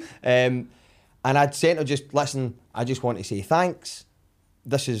you. And I'd sent her just, listen, I just want to say thanks.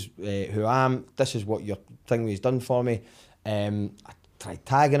 This is who I am. This is what your thing was done for me. I tried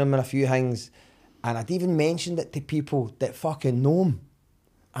tagging him in a few things, and I'd even mentioned it to people that fucking know him.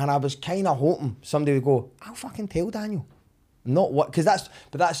 And I was kind of hoping somebody would go, I'll fucking tell Daniel. Not what, because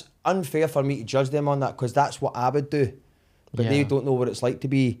that's unfair for me to judge them on that, because that's what I would do. But they don't know what it's like to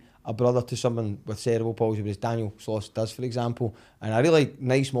be a brother to someone with cerebral palsy, as Daniel Sloss does, for example. And a really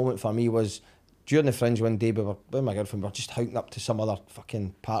nice moment for me was during the Fringe one day, we were with my girlfriend, we were just hooking up to some other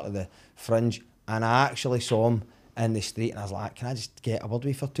fucking part of the Fringe, and I actually saw him in the street, and I was like, can I just get a word with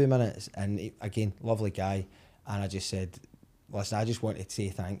you for 2 minutes? And he, again, lovely guy, and I just said, listen, I just wanted to say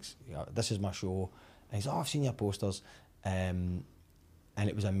thanks. You know, this is my show. And he's like, oh, I've seen your posters. And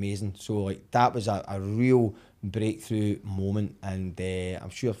it was amazing. So like that was a real breakthrough moment, and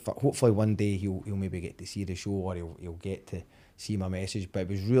I'm sure hopefully one day he'll maybe get to see the show, or he'll get to see my message. But it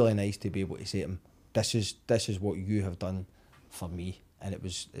was really nice to be able to say to him, this is what you have done for me. And it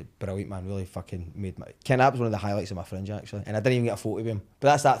was brilliant, man. Really fucking made my... That was one of the highlights of my Fringe, actually. And I didn't even get a photo of him. But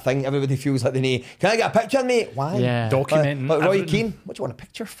that's that thing, everybody feels like they need, can I get a picture, mate? Why? Yeah. Documenting. Like Roy Keane, what do you want a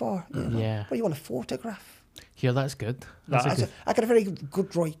picture for? Yeah. What do you want a photograph? Here, that's good. I got a very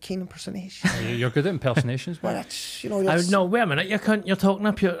good Roy Keane impersonation. You're good at impersonations, Well, man. that's, that's... No, wait a minute. You're talking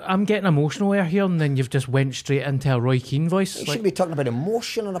up here. I'm getting emotional here, and then you've just went straight into a Roy Keane voice. You shouldn't be talking about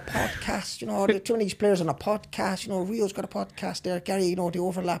emotion on a podcast. Too many of these players on a podcast. Rio's got a podcast there. Gary, the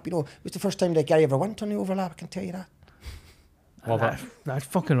overlap. It was the first time that Gary ever went on the overlap. I can tell you that. Well, that's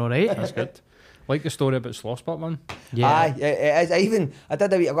fucking all right. that's good. Like the story about Slossbuck, man. Yeah. Aye, it is. I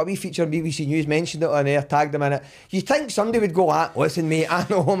got a wee feature on BBC News, mentioned it on air, tagged him in it. You think somebody would go, listen, mate, I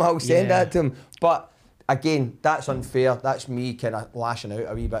know him, I'll send that to him. But again, that's unfair. That's me kind of lashing out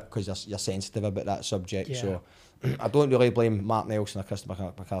a wee bit because you're sensitive about that subject. Yeah. So I don't really blame Mark Nelson or Chris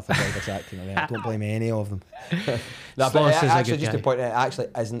McCarthy for acting. I don't blame any of them. But actually, just to point out, it actually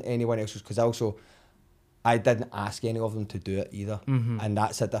isn't anyone else's, because I didn't ask any of them to do it either. And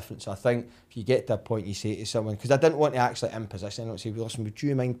that's a difference. So I think if you get to a point you say to someone, because I didn't want to actually imposition, I don't say, listen, would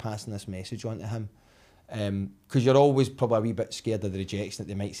you mind passing this message on to him? Because you're always probably a wee bit scared of the rejection that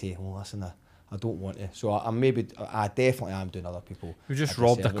they might say, listen, I don't want to. So I definitely am doing other people. We just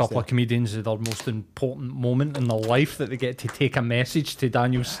robbed a couple of comedians of their most important moment in their life, that they get to take a message to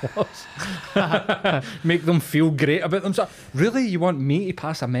Daniel Sloss. Make them feel great about themselves. Really? You want me to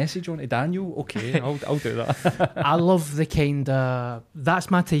pass a message on to Daniel? Okay, I'll do that. I love the kind of... That's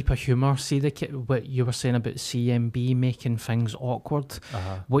my type of humour. See what you were saying about CMB making things awkward.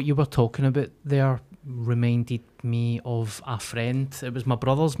 What you were talking about there reminded me of a friend. It was my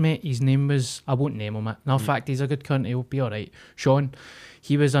brother's mate. His name was... I won't name him it. No, in fact, he's a good cunt. He'll be alright. Sean.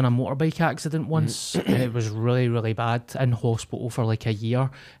 He was in a motorbike accident once. And it was really, really bad. In hospital for like a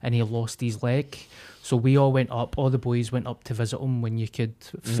year. And he lost his leg. So we all went up. All the boys went up to visit him when you could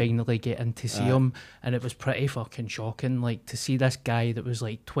finally get in to see him. And it was pretty fucking shocking. Like, to see this guy that was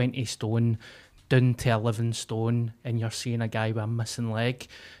like 20 stone down to 11 stone. And you're seeing a guy with a missing leg.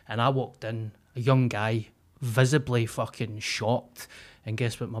 And I walked in, a young guy, visibly fucking shocked, and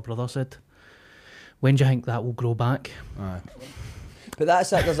guess what my brother said? When do you think that will grow back? But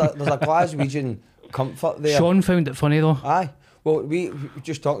that's it. There's a Glaswegian comfort there. Sean found it funny though. Aye. Well, we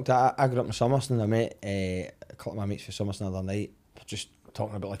just talked to... I grew up in Summerston. I met a couple of my mates from Summerston the other night, just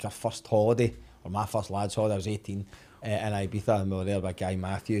talking about like our first holiday, or my first lads holiday. I was 18 in Ibiza, and we were there with a guy,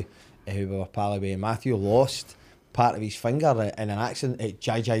 Matthew, who we were pal away. And Matthew lost part of his finger in an accident at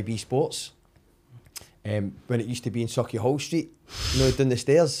JJB Sports. When it used to be in Socky Hall Street, down the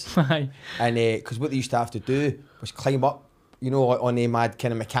stairs. And because what they used to have to do was climb up, on the mad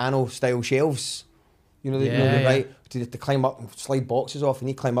kind of Meccano style shelves. Right? To climb up and slide boxes off, and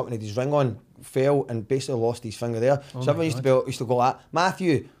he climbed up and had his ring on, fell and basically lost his finger there. So everyone used to go like,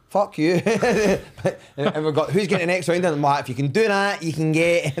 Matthew, fuck you. and we've got, who's getting the next round? And I'm like, if you can do that, you can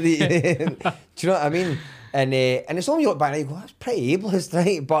get... Do you know what I mean? And it's only you look back and you go, that's pretty ableist,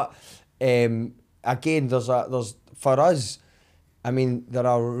 right? But... again, there's for us, I mean, there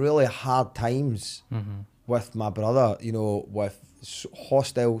are really hard times with my brother, with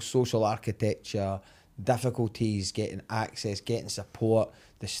hostile social architecture, difficulties getting access, getting support,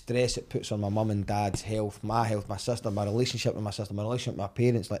 the stress it puts on my mum and dad's health, my sister, my relationship with my sister, my relationship with my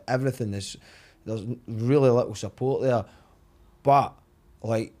parents, like everything, there's really little support there. But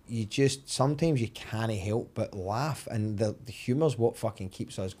like, sometimes you can't help but laugh, and the humour's what fucking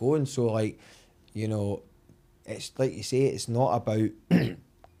keeps us going. So like, it's like you say, it's not about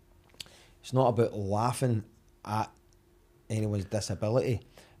laughing at anyone's disability.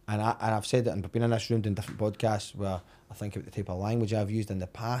 And I've said it, and I've been in this room doing different podcasts where I think about the type of language I've used in the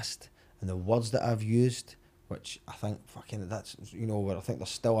past and the words that I've used, which I think fucking that's, where I think there's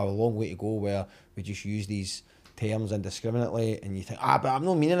still a long way to go where we just use these terms indiscriminately, and you think, but I'm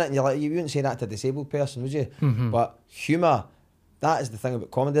not meaning it, and you're like, you wouldn't say that to a disabled person, would you? But humour, that is the thing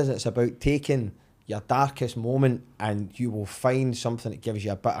about comedy, isn't it? It's about taking your darkest moment and you will find something that gives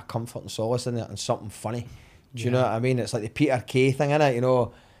you a bit of comfort and solace in it, and something funny. Do you know what I mean? It's like the Peter Kay thing,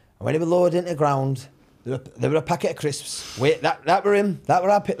 innit? When he was lowered into the ground, there were a packet of crisps. Wait, that were him. That were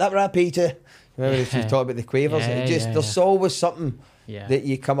our Peter. Remember he talked about the quavers? There's always something that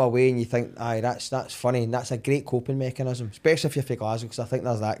you come away and you think, aye, that's funny, and that's a great coping mechanism, especially if you're from Glasgow, because I think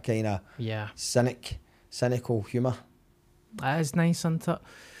there's that kind of cynical humour. That is nice, isn't it?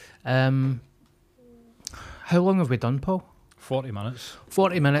 How long have we done, Paul? 40 minutes.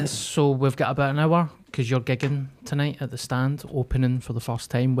 40 minutes, so we've got about an hour, because you're gigging tonight at the Stand, opening for the first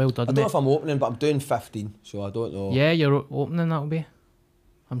time. Well done, I don't know if I'm opening, but I'm doing 15, so I don't know. Yeah, you're opening, that'll be.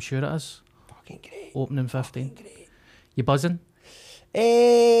 I'm sure it is. Fucking great. Opening 15. Fucking great. You buzzing?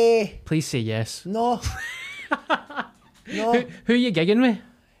 Please say yes. No. No. Who are you gigging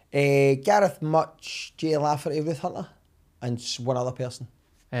with? Gareth Much, Jay Lafferty, Ruth Hunter, and one other person.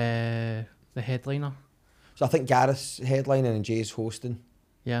 The headliner. So I think Gareth's headlining and Jay's hosting.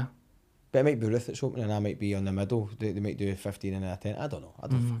 Yeah. But it might be Ruth that's opening and I might be on the middle. They might do 15 and a 10. I don't know. I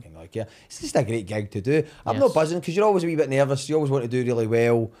don't fucking know. Yeah. It's just a great gig to do. I'm not buzzing because you're always a wee bit nervous. You always want to do really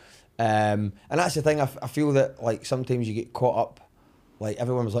well. And that's the thing. I feel that like sometimes you get caught up. Like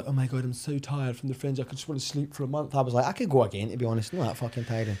everyone was like, oh my God, I'm so tired from the Fringe. I could just want to sleep for a month. I was like, I could go again, to be honest. Not that fucking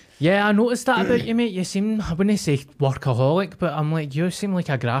tiring. Yeah, I noticed that about you, mate. You seem, I wouldn't say workaholic, but I'm like, you seem like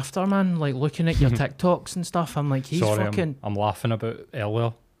a grafter, man. Like looking at your TikToks and stuff, I'm like, he's fucking... I'm laughing about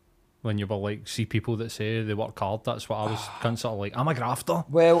earlier when you were like, see people that say they work hard. That's what I was sort of like, I'm a grafter.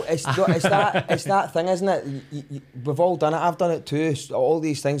 Well, it's that thing, isn't it? We've all done it. I've done it too. So all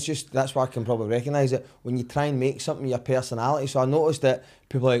these things, just that's why I can probably recognise it. When you try and make something your personality. So I noticed that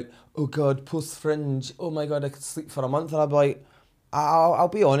people are like, oh God, post Fringe. Oh my God, I could sleep for a month. And I'd be like, I'll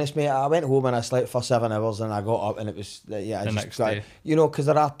be honest, mate. I went home and I slept for 7 hours and I got up and it was, yeah, the next day. You know, because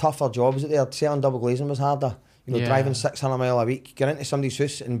there are tougher jobs out there. Selling double glazing was harder. You know, driving 600 mile a week, get into somebody's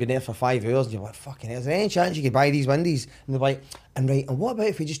house and be there for 5 hours and you're like, fucking hell, is there any chance you could buy these windies? And they're like, and what about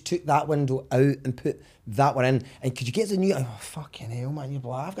if we just took that window out and put that one in? And could you get the new, oh, fucking hell, man, you're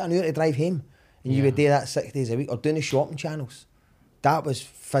like, I've got an hour to drive home. And you would do that 6 days a week or doing the shopping channels. That was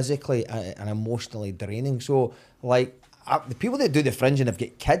physically and emotionally draining. So, like, the people that do the Fringe and have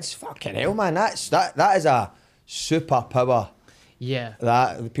got kids, fucking hell, man, that is a superpower. Yeah.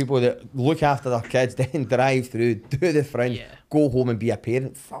 That the people that look after their kids, then drive through, do the Fringe, go home and be a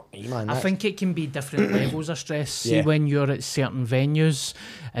parent. Fuck me, man. I think it can be different levels of stress. See, when you're at certain venues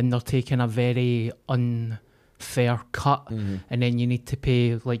and they're taking a very unfair cut, and then you need to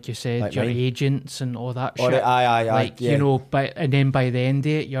pay, like you said, like your agents and all that shit. Aye, you know, and then by the end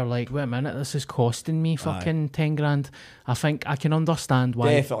of it, you're like, wait a minute, this is costing me fucking 10 grand. I think I can understand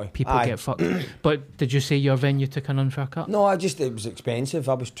why people get fucked. But did you say your venue took an unfair cut? No, it was expensive.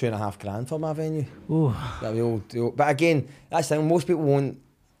 I was $2.5 for my venue. Oh. But again, that's the thing. Most people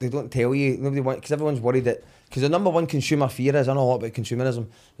they don't tell you. Nobody wants, because everyone's worried that, because the number one consumer fear is, I know a lot about consumerism,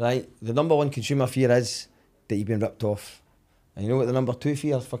 right? The number one consumer fear is that you've been ripped off. And you know what the number two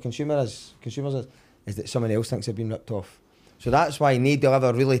fear for consumers is that someone else thinks they've been ripped off. So that's why they'll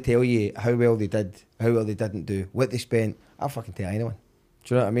ever really tell you how well they did, how well they didn't do, what they spent. I'll fucking tell anyone.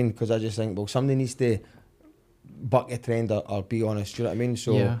 Do you know what I mean? Because I just think, well, somebody needs to buck the trend or be honest. Do you know what I mean?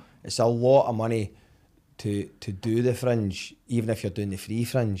 So it's a lot of money to do the Fringe, even if you're doing the free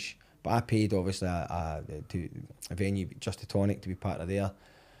Fringe. But I paid obviously a venue, Just a Tonic, to be part of their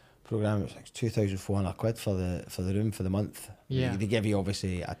programme. It was like £2,400 for the room for the month. Yeah. They give you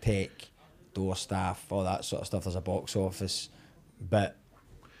obviously a tech, door staff, all that sort of stuff. There's a box office. But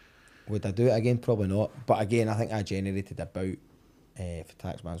would I do it again? Probably not. But again, I think I generated about, if the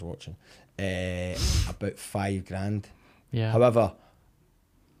taxman's watching, about £5 grand. Yeah. However,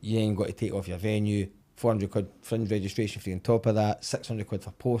 you ain't got to take off your venue, £400 Fringe registration fee on top of that, £600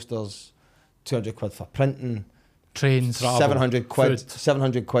 for posters, £200 for printing, trains,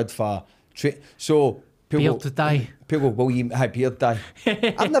 £700 for so people, beard to dye. People will you beard dye.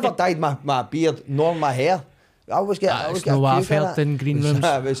 I've never dyed my beard nor my hair. I always get I've heard in green rooms.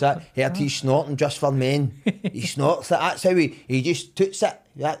 Heard he's snorting just for men. He snorts it. That's how he just toots it.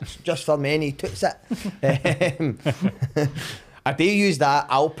 That's just for men. He toots it. I do use that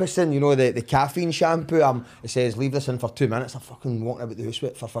Alpecin, you know, the caffeine shampoo. It says leave this in for 2 minutes. I'm fucking walking about the house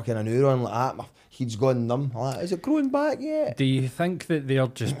with it for fucking an hour and like that. My head's gone numb. I'm like, is it growing back yet? Do you think that they're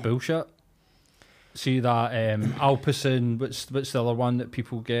just bullshit? See that Alpecin, what's the other one that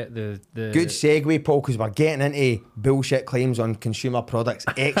people get? The good segue, Paul, because we're getting into bullshit claims on consumer products.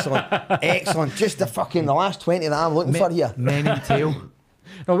 Excellent, excellent. Just the last 20 that I'm looking for here. Men in tail.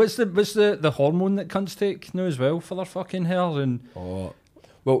 No, what's the hormone that cunts take now as well for their fucking hair and? Oh,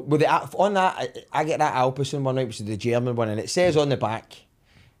 well, on that I get that Alpecin one, right, which is the German one, and it says on the back,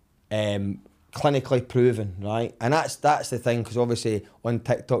 clinically proven, right? And that's the thing, because obviously on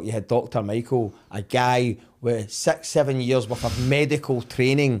TikTok you had Dr. Michael, a guy with 6-7 years worth of medical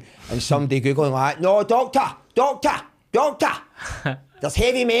training, and somebody googling like, no, doctor. There's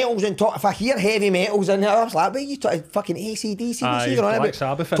heavy metals in top. If I hear heavy metals in there, I was like, what are you talking, fucking ACDC?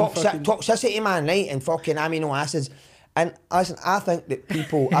 Toxicity, man, right? And fucking amino acids. And listen, I think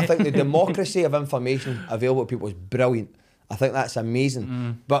the democracy of information available to people is brilliant. I think that's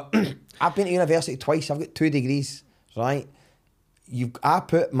amazing. But I've been to university twice. I've got 2 degrees, right? I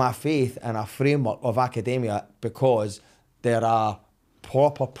put my faith in a framework of academia because there are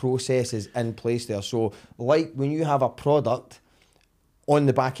proper processes in place there. So, like when you have a product on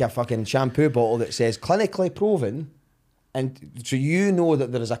the back of a fucking shampoo bottle that says clinically proven, and so you know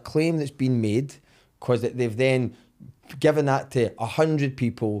that there is a claim that's been made because they've then given that to 100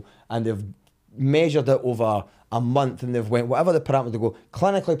 people and they've measured it over a month and they've went, whatever the parameter, they go,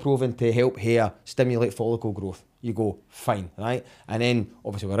 clinically proven to help hair stimulate follicle growth. You go, fine, right? And then,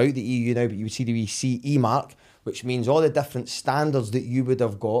 obviously, we're out the EU now, but you would see the wee CE mark, which means all the different standards that you would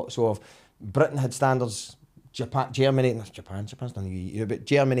have got. So if Britain had standards, Germany's not the EU, but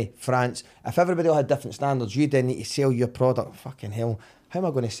Germany, France, if everybody all had different standards, you then need to sell your product. Fucking hell, how am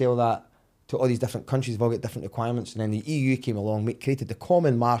I going to sell that to all these different countries? They've all got different requirements. And then the EU came along, created the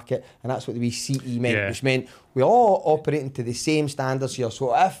common market, and that's what the wee CE meant, which meant we all operating to the same standards here.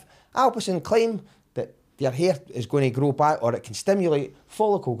 So if Alpecin claim that your hair is going to grow back or it can stimulate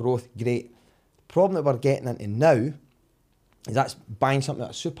follicle growth, great. The problem that we're getting into now is that's buying something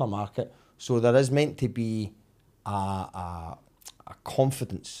at a supermarket. So there is meant to be a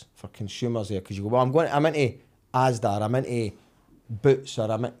confidence for consumers there, because you go, well, I'm into Asda, or I'm into Boots, or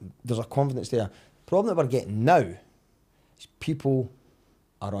there's a confidence there. The problem that we're getting now is people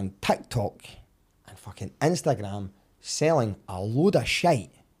are on TikTok and fucking Instagram selling a load of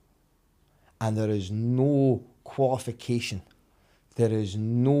shite, and there is no qualification. There is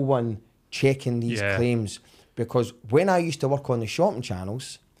no one checking these claims, because when I used to work on the shopping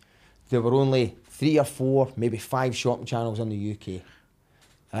channels, there were only 3 or 4, maybe 5 shopping channels in the UK,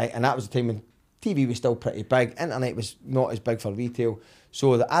 right? And that was the time when TV was still pretty big, internet was not as big for retail.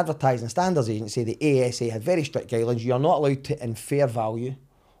 So the Advertising Standards Agency, the ASA, had very strict guidelines. You're not allowed to infer value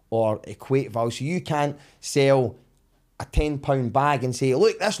or equate value. So you can't sell a £10 bag and say,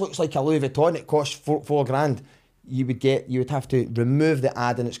 look, this looks like a Louis Vuitton, it costs four grand. You would have to remove the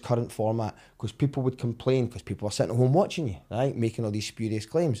ad in its current format, because people would complain, because people are sitting at home watching you, right, making all these spurious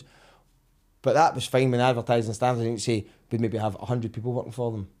claims. But that was fine when Advertising Standards Agency would maybe have 100 people working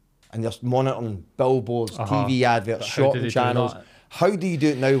for them, and they're monitoring billboards, TV adverts, shopping channels. How do you do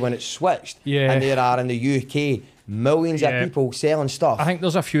it now when it's switched? Yeah. And there are in the UK millions of people selling stuff. I think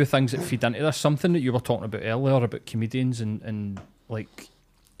there's a few things that feed into this. Something that you were talking about earlier about comedians and like,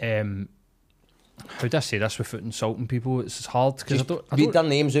 how do I say this without insulting people? It's hard because I don't read their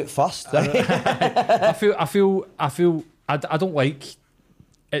names out first. I don't like.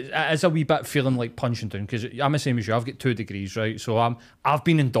 It is a wee bit feeling like punching down, because I'm the same as you. I've got 2 degrees, right? So I've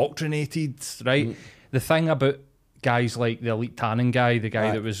been indoctrinated, right? Mm. The thing about guys like the elite tanning guy, the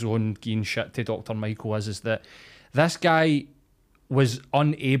guy that was on giving shit to Dr. Michael, is that this guy was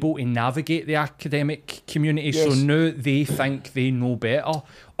unable to navigate the academic community. Yes. So now they think they know better.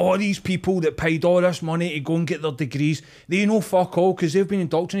 All these people that paid all this money to go and get their degrees, they know fuck all because they've been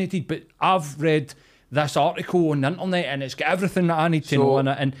indoctrinated. But I've read this article on the internet and it's got everything that I need to know in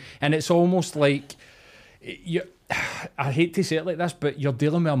it, and it's almost like I hate to say it like this, but you're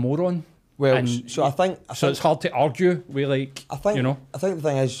dealing with a moron. Well, and so I think it's hard to argue with, like, I think the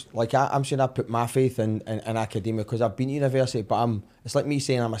thing is, like, I'm saying I put my faith in academia because I've been to university, but it's like me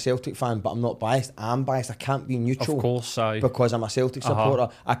saying I'm a Celtic fan but I'm not biased. I'm biased. I can't be neutral. Of course, because I'm a Celtic supporter.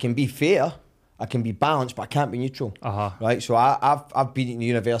 I can be fair, I can be balanced, but I can't be neutral. Right? So I've been in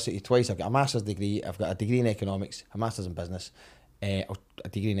university twice. I've got a master's degree, I've got a degree in economics, a master's in business, a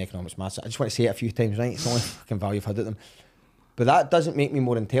degree in economics, master's. I just want to say it a few times, right? It's only fucking value if I do them. But that doesn't make me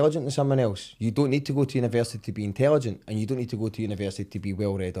more intelligent than someone else. You don't need to go to university to be intelligent, and you don't need to go to university to be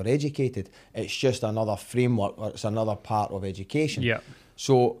well-read or educated. It's just another framework, or it's another part of education. Yeah.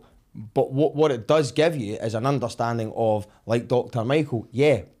 So, but what it does give you is an understanding of, like Dr. Michael,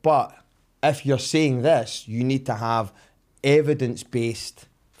 but if you're saying this, you need to have evidence-based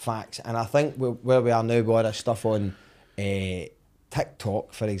facts. And I think where we are now with all this stuff on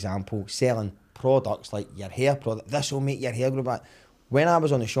TikTok, for example, selling products like your hair product, this will make your hair grow back. When I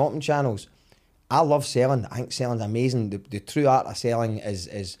was on the shopping channels, I love selling. I think selling's amazing. The true art of selling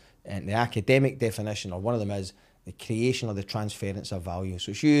is the academic definition, or one of them is the creation or the transference of value.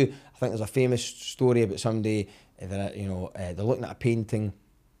 So it's I think there's a famous story about somebody that, they're looking at a painting,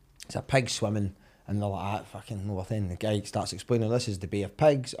 it's a pig swimming, and they're like, fucking no thing. The guy starts explaining, this is the Bay of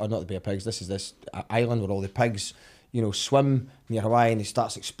Pigs, or not the Bay of Pigs, this is this island where all the pigs swim near Hawaii, and he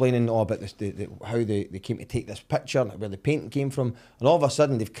starts explaining all about this, how they came to take this picture, where the painting came from, and all of a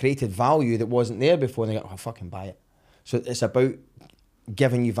sudden they've created value that wasn't there before, and they go, I'll fucking buy it. So it's about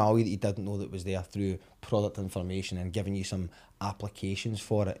giving you value that you didn't know that was there through product information, and giving you some applications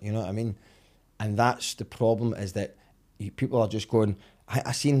for it, you know what I mean? And that's the problem, is that people are just going,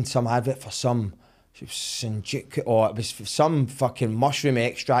 I seen some advert for some Shinjuku, or it was for some fucking mushroom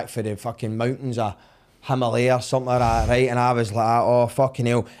extract for the fucking mountains of Himalaya or something like that, right? And I was like, oh, fucking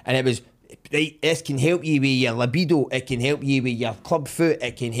hell. And it was, right, this can help you with your libido, it can help you with your club foot,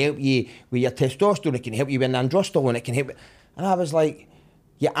 it can help you with your testosterone, it can help you with androsterone, it can help. And I was like,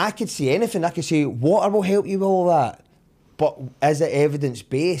 yeah, I could say anything. I could say water will help you with all that. but is it evidence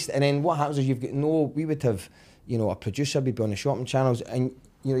based? And then what happens is we would have, a producer would be on the shopping channels, and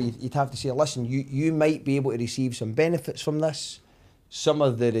you'd have to say, listen, you might be able to receive some benefits from this. Some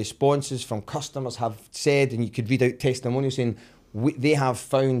of the responses from customers have said, and you could read out testimonials saying they have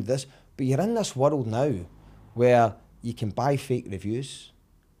found this. But you're in this world now where you can buy fake reviews,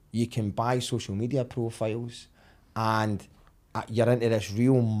 you can buy social media profiles, and you're into this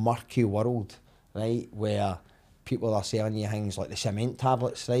real murky world, right, where people are selling you things like the cement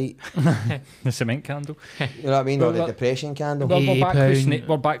tablets, right? The cement candle. You know what I mean? Or the depression candle. We're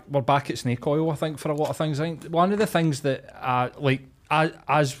back at snake oil, I think, for a lot of things. I think one of the things that,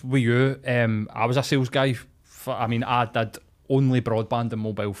 as with you, I was a sales guy. I did only broadband and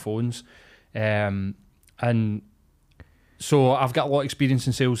mobile phones. And so I've got a lot of experience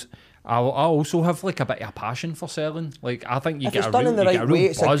in sales. I also have like a bit of a passion for selling. Like, I think if it's done in the right way,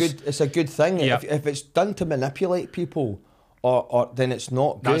 it's a good thing. Yeah. If it's done to manipulate people, or then it's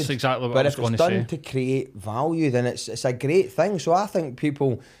not good. That's exactly what I was going to say. But if it's done to create value, then it's a great thing. So I think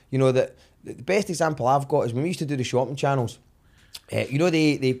people, that the best example I've got is when we used to do the shopping channels. The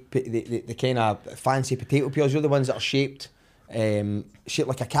kind of fancy potato peels. You're the ones that are shaped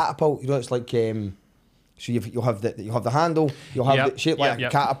like a catapult. It's like. So you'll have the handle, you'll have the shape like a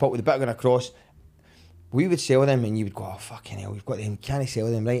catapult with the bit going across. We would sell them, and you would go, oh fucking hell, we've got them, can't sell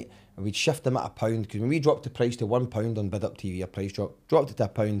them, right? And we'd shift them at £1, because when we dropped the price to £1 on Bid Up TV, a price dropped it to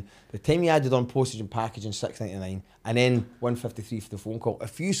 £1. The time you added on postage and packaging, $6.99, and then £1.53 for the phone call.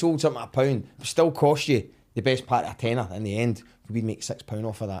 If you sold something at £1, it would still cost you the best part of a tenner in the end. We'd make £6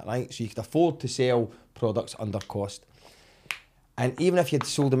 off of that, right? So you could afford to sell products under cost. And even if you'd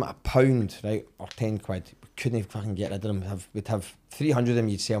sold them at £1, right, or £10, we couldn't fucking get rid of them. We'd have 300 of them,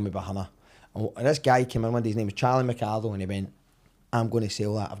 you'd sell me by £100. And this guy came in one day, his name was Charlie McArdle, and he went, I'm going to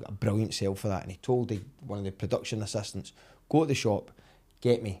sell that. I've got a brilliant sale for that. And he told one of the production assistants, go to the shop,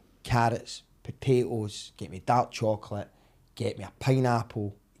 get me carrots, potatoes, get me dark chocolate, get me a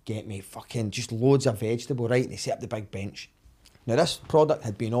pineapple, get me fucking just loads of vegetable, right? And he set up the big bench. Now, this product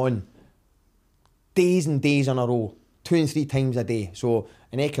had been on days and days in a row, 2 and 3 times a day. So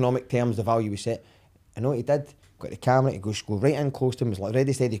in economic terms, the value was set. I know what he did. Got the camera, he go right in close to him, was like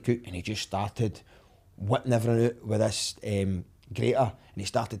ready, steady, cook, and he just started whipping everything out with this grater, and he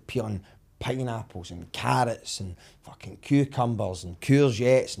started peeling pineapples and carrots and fucking cucumbers and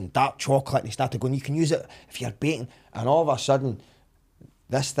courgettes and dark chocolate, and he started going, you can use it if you're baking. And all of a sudden,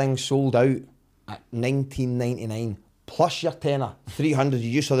 this thing sold out at $19.99 plus your tenner, 300.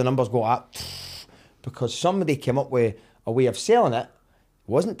 You just saw the numbers go up. Because somebody came up with a way of selling it,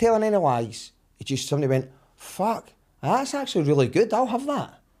 wasn't telling any lies. It just, somebody went, fuck, that's actually really good, I'll have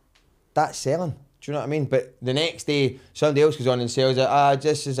that. That's selling. Do you know what I mean? But the next day, somebody else goes on and sells it.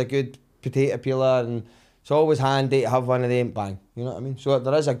 This is a good potato peeler, and it's always handy to have one of them. Bang. You know what I mean? So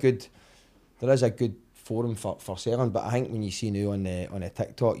there is a good forum for selling. But I think when you see now on the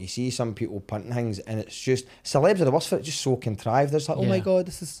TikTok, you see some people punting things, and it's just, celebs are the worst for it, just so contrived. There's like, oh my God,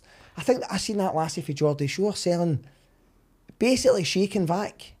 this is... I think I seen that lassie for Geordie Shore selling basically shake and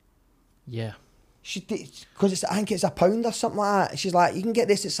vac. Yeah. Because I think it's £1 or something like that. She's like, you can get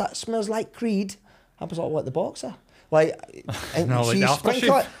this, it smells like Creed. I was like, what, the boxer? Like, and no, so, like you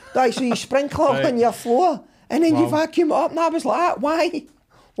sprinkle it, right, so you sprinkle it on your floor, and then you vacuum it up, and I was like, why?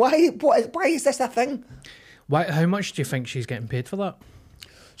 Why is this a thing? How much do you think she's getting paid for that?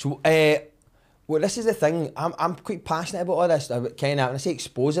 So, well, this is the thing. I'm quite passionate about all this. About kind of, when I say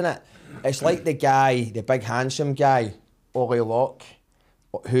exposing it, it's like the guy, the big handsome guy, Ollie Locke,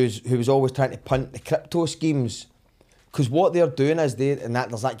 who was always trying to punt the crypto schemes. Because what they're doing is there's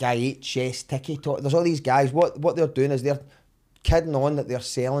that guy HS Ticky. There's all these guys. What they're doing is they're kidding on that they're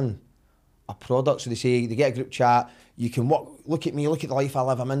selling a product. So they say, they get a group chat. You can look at me, look at the life I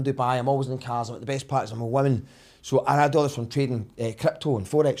live. I'm in Dubai. I'm always in cars. I'm at the best part is I'm a woman. So I do all this from trading crypto and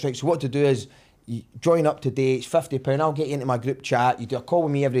Forex, right? So what to do is, you join up today, it's £50, I'll get you into my group chat, you do a call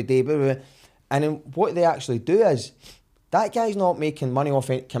with me every day, blah, blah, blah. And then what they actually do is, that guy's not making money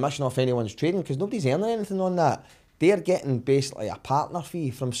commission off anyone's trading, because nobody's earning anything on that. They're getting basically a partner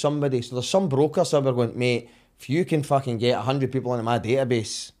fee from somebody. So there's some broker somewhere going, mate, if you can fucking get 100 people into my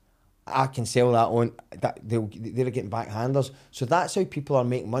database, I can sell that on, they're getting backhanders. So that's how people are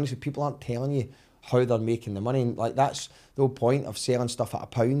making money, so people aren't telling you how they're making the money. Like, that's the whole point of selling stuff at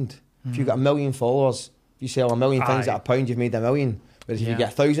 £1. If you've got 1 million followers, if you sell 1 million things at £1, you've made $1 million. Whereas if you get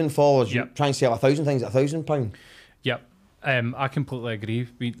 1,000 followers, you try and sell 1,000 things at £1,000. Yep. I completely agree.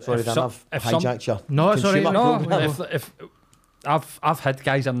 Sorry, Dan, I've hijacked you. No, sorry. No, if I've had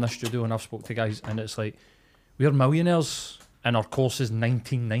guys in the studio and I've spoke to guys, and it's like, we're millionaires and our course is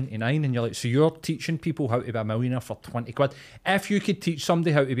 $19.99, and you're like, so you're teaching people how to be a millionaire for 20 quid. If you could teach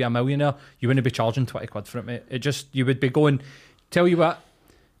somebody how to be a millionaire, you wouldn't be charging 20 quid for it, mate. You would be going, tell you what,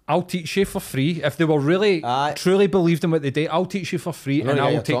 I'll teach you for free. If they were really, truly believed in what they do, I'll teach you for free, and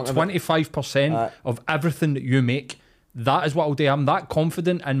I'll take 25% of everything that you make. That is what I'll do. I'm that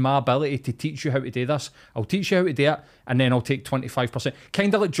confident in my ability to teach you how to do this. I'll teach you how to do it, and then I'll take 25%.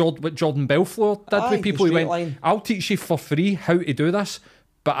 Kind of like what Jordan Belfort did with people. He went, I'll teach you for free how to do this,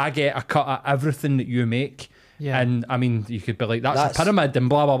 but I get a cut at everything that you make. Yeah. And I mean, you could be like, that's a pyramid and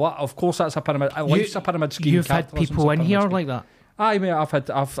blah, blah, blah. Of course that's a pyramid. Life's a pyramid scheme. You've had people in here like that? Aye, mate, I'll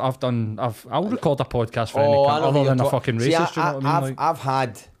record a podcast for any other than a fucking racist. You know what I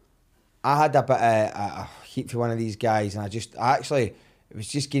mean? I had a bit of heat for one of these guys, and it was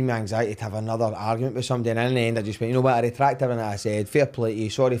just giving me anxiety to have another argument with somebody, and in the end I just went, you know what, I retract everything that I said, fair play to you,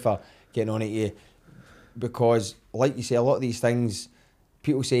 sorry for getting on at you, because like you say, a lot of these things,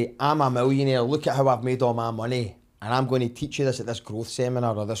 people say, I'm a millionaire, look at how I've made all my money, and I'm going to teach you this at this growth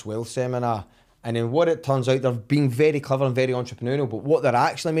seminar or this wealth seminar, and then what it turns out, they're being very clever and very entrepreneurial, but what they're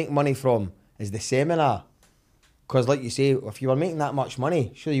actually making money from is the seminar. Because like you say, if you were making that much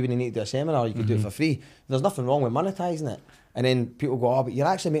money, sure you wouldn't need to do a seminar, you could do it for free. There's nothing wrong with monetising it. And then people go, oh, but you're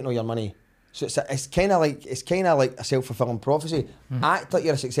actually making all your money. So it's kind of like a self-fulfilling prophecy. Act like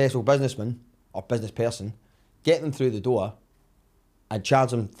you're a successful businessman or business person, get them through the door and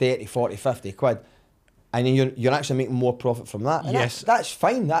charge them 30, 40, 50 quid. And then you're actually making more profit from that. And yes. That's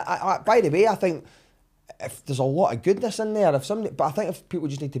fine. By the way, I think if there's a lot of goodness in there, but I think if people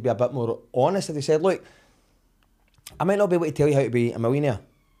just need to be a bit more honest, if they said, look, I might not be able to tell you how to be a millionaire,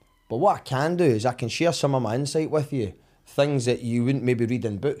 but what I can do is I can share some of my insight with you, things that you wouldn't maybe read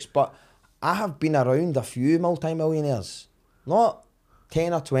in books, but I have been around a few multi-millionaires, not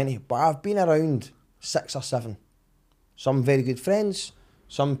 10 or 20, but I've been around 6 or 7. Some very good friends,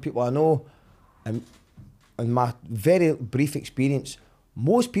 some people I know, and in my very brief experience,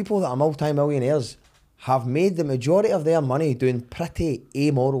 most people that are multi-millionaires have made the majority of their money doing pretty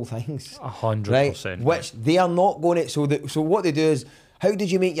amoral things. 100%. Right? Which they are not going to... So what they do is, how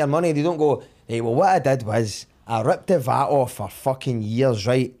did you make your money? They don't go, hey, well, what I did was I ripped the VAT off for fucking years,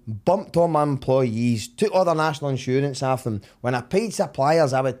 right? Bumped all my employees, took all their national insurance off them. When I paid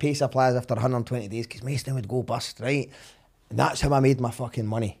suppliers, I would pay suppliers after 120 days because most of them would go bust, right? And that's how I made my fucking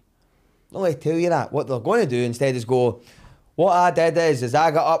money. I'm not going to tell you that. What they're going to do instead is go... What I did is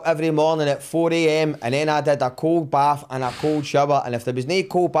I got up every morning at 4 a.m. and then I did a cold bath and a cold shower, and if there was no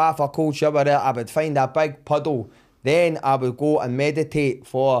cold bath or cold shower there, I would find a big puddle. Then I would go and meditate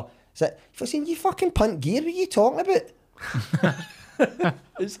for... If I saying, you fucking punt gear, what are you talking about?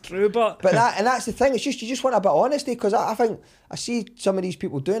 It's true, but that's the thing, it's just, you just want a bit of honesty, because I think, I see some of these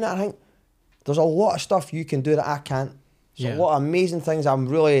people doing it, I think there's a lot of stuff you can do that I can't. There's a lot of amazing things I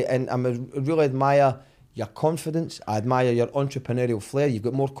really admire your confidence. I admire your entrepreneurial flair. You've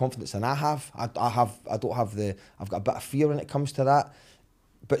got more confidence than I have. I've got a bit of fear when it comes to that.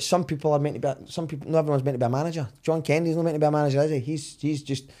 But some people are meant to be, not everyone's meant to be a manager. John Kennedy's not meant to be a manager, is he? He's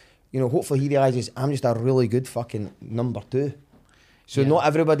just, hopefully he realises I'm just a really good fucking number 2. So not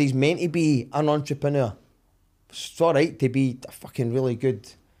everybody's meant to be an entrepreneur. It's all right to be a fucking really good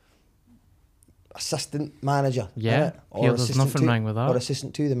assistant manager. Yeah, there's nothing wrong with that. Or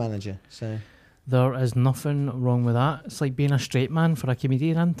assistant to the manager. So there is nothing wrong with that. It's like being a straight man for a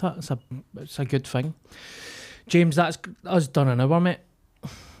comedian, isn't it? It's a good thing. James, that's us done an hour, mate.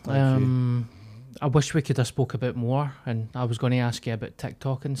 I wish we could have spoke a bit more, and I was going to ask you about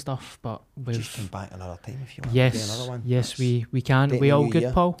TikTok and stuff, but we've just come back another time if you want. Yes, to do another one. Yes, we can. We all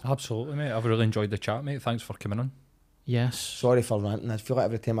good, Paul? Absolutely, mate. I've really enjoyed the chat, mate. Thanks for coming on. Yes. Sorry for ranting. I feel like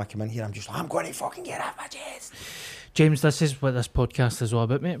every time I come in here, I'm just like, I'm going to fucking get off my chest. James, this is what this podcast is all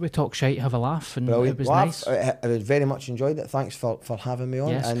about, mate. We talk shite, have a laugh, and brilliant. It was nice. I very much enjoyed it. Thanks for having me on.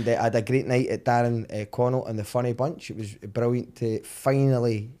 Yes. And I had a great night at Darren Connell and the Funny Bunch. It was brilliant to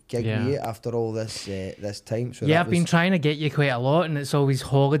finally gig you after all this time. So I've been trying to get you quite a lot, and it's always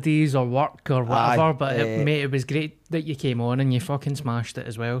holidays or work or whatever. Mate, it was great that you came on and you fucking smashed it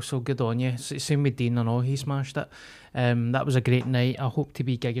as well. So good on you. Same with Dean, I know he smashed it. That was a great night. I hope to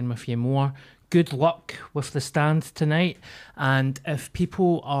be gigging with you more. Good luck with the stand tonight, and if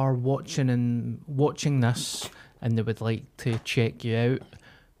people are watching this and they would like to check you out,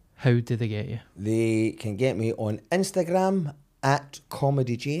 how do they get you? They can get me on Instagram at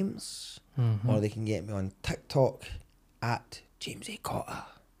Comedy James, or they can get me on TikTok at James A. Cotter,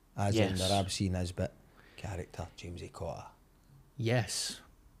 as in the Rab C. Nisbet character, James A. Cotter. Yes.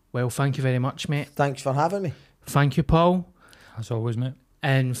 Well, thank you very much, mate. Thanks for having me. Thank you, Paul. As always, mate.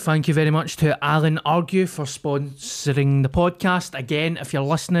 And thank you very much to Alan Argue for sponsoring the podcast. Again, if you're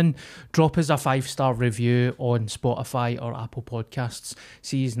listening, drop us a 5-star review on Spotify or Apple Podcasts.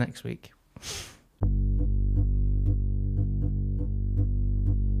 See you next week.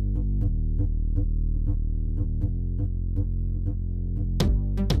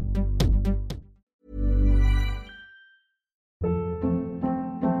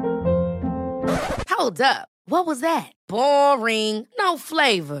 Hold up. What was that? Boring. No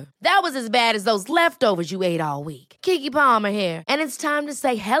flavor. That was as bad as those leftovers you ate all week. Keke Palmer here, and it's time to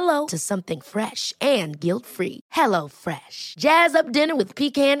say hello to something fresh and guilt-free. Hello Fresh. Jazz up dinner with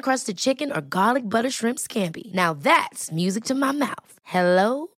pecan-crusted chicken or garlic butter shrimp scampi. Now that's music to my mouth.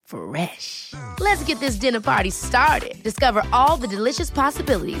 Hello Fresh. Let's get this dinner party started. Discover all the delicious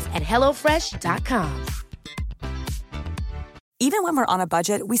possibilities at hellofresh.com. Even when we're on a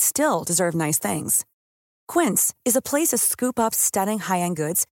budget, we still deserve nice things. Quince is a place to scoop up stunning high-end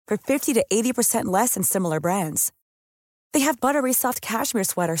goods for 50 to 80% less than similar brands. They have buttery soft cashmere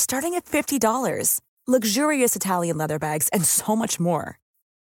sweaters starting at $50, luxurious Italian leather bags, and so much more.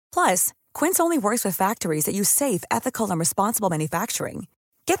 Plus, Quince only works with factories that use safe, ethical, and responsible manufacturing.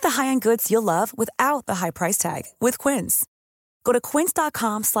 Get the high-end goods you'll love without the high price tag with Quince. Go to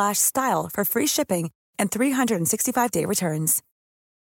quince.com/style for free shipping and 365-day returns.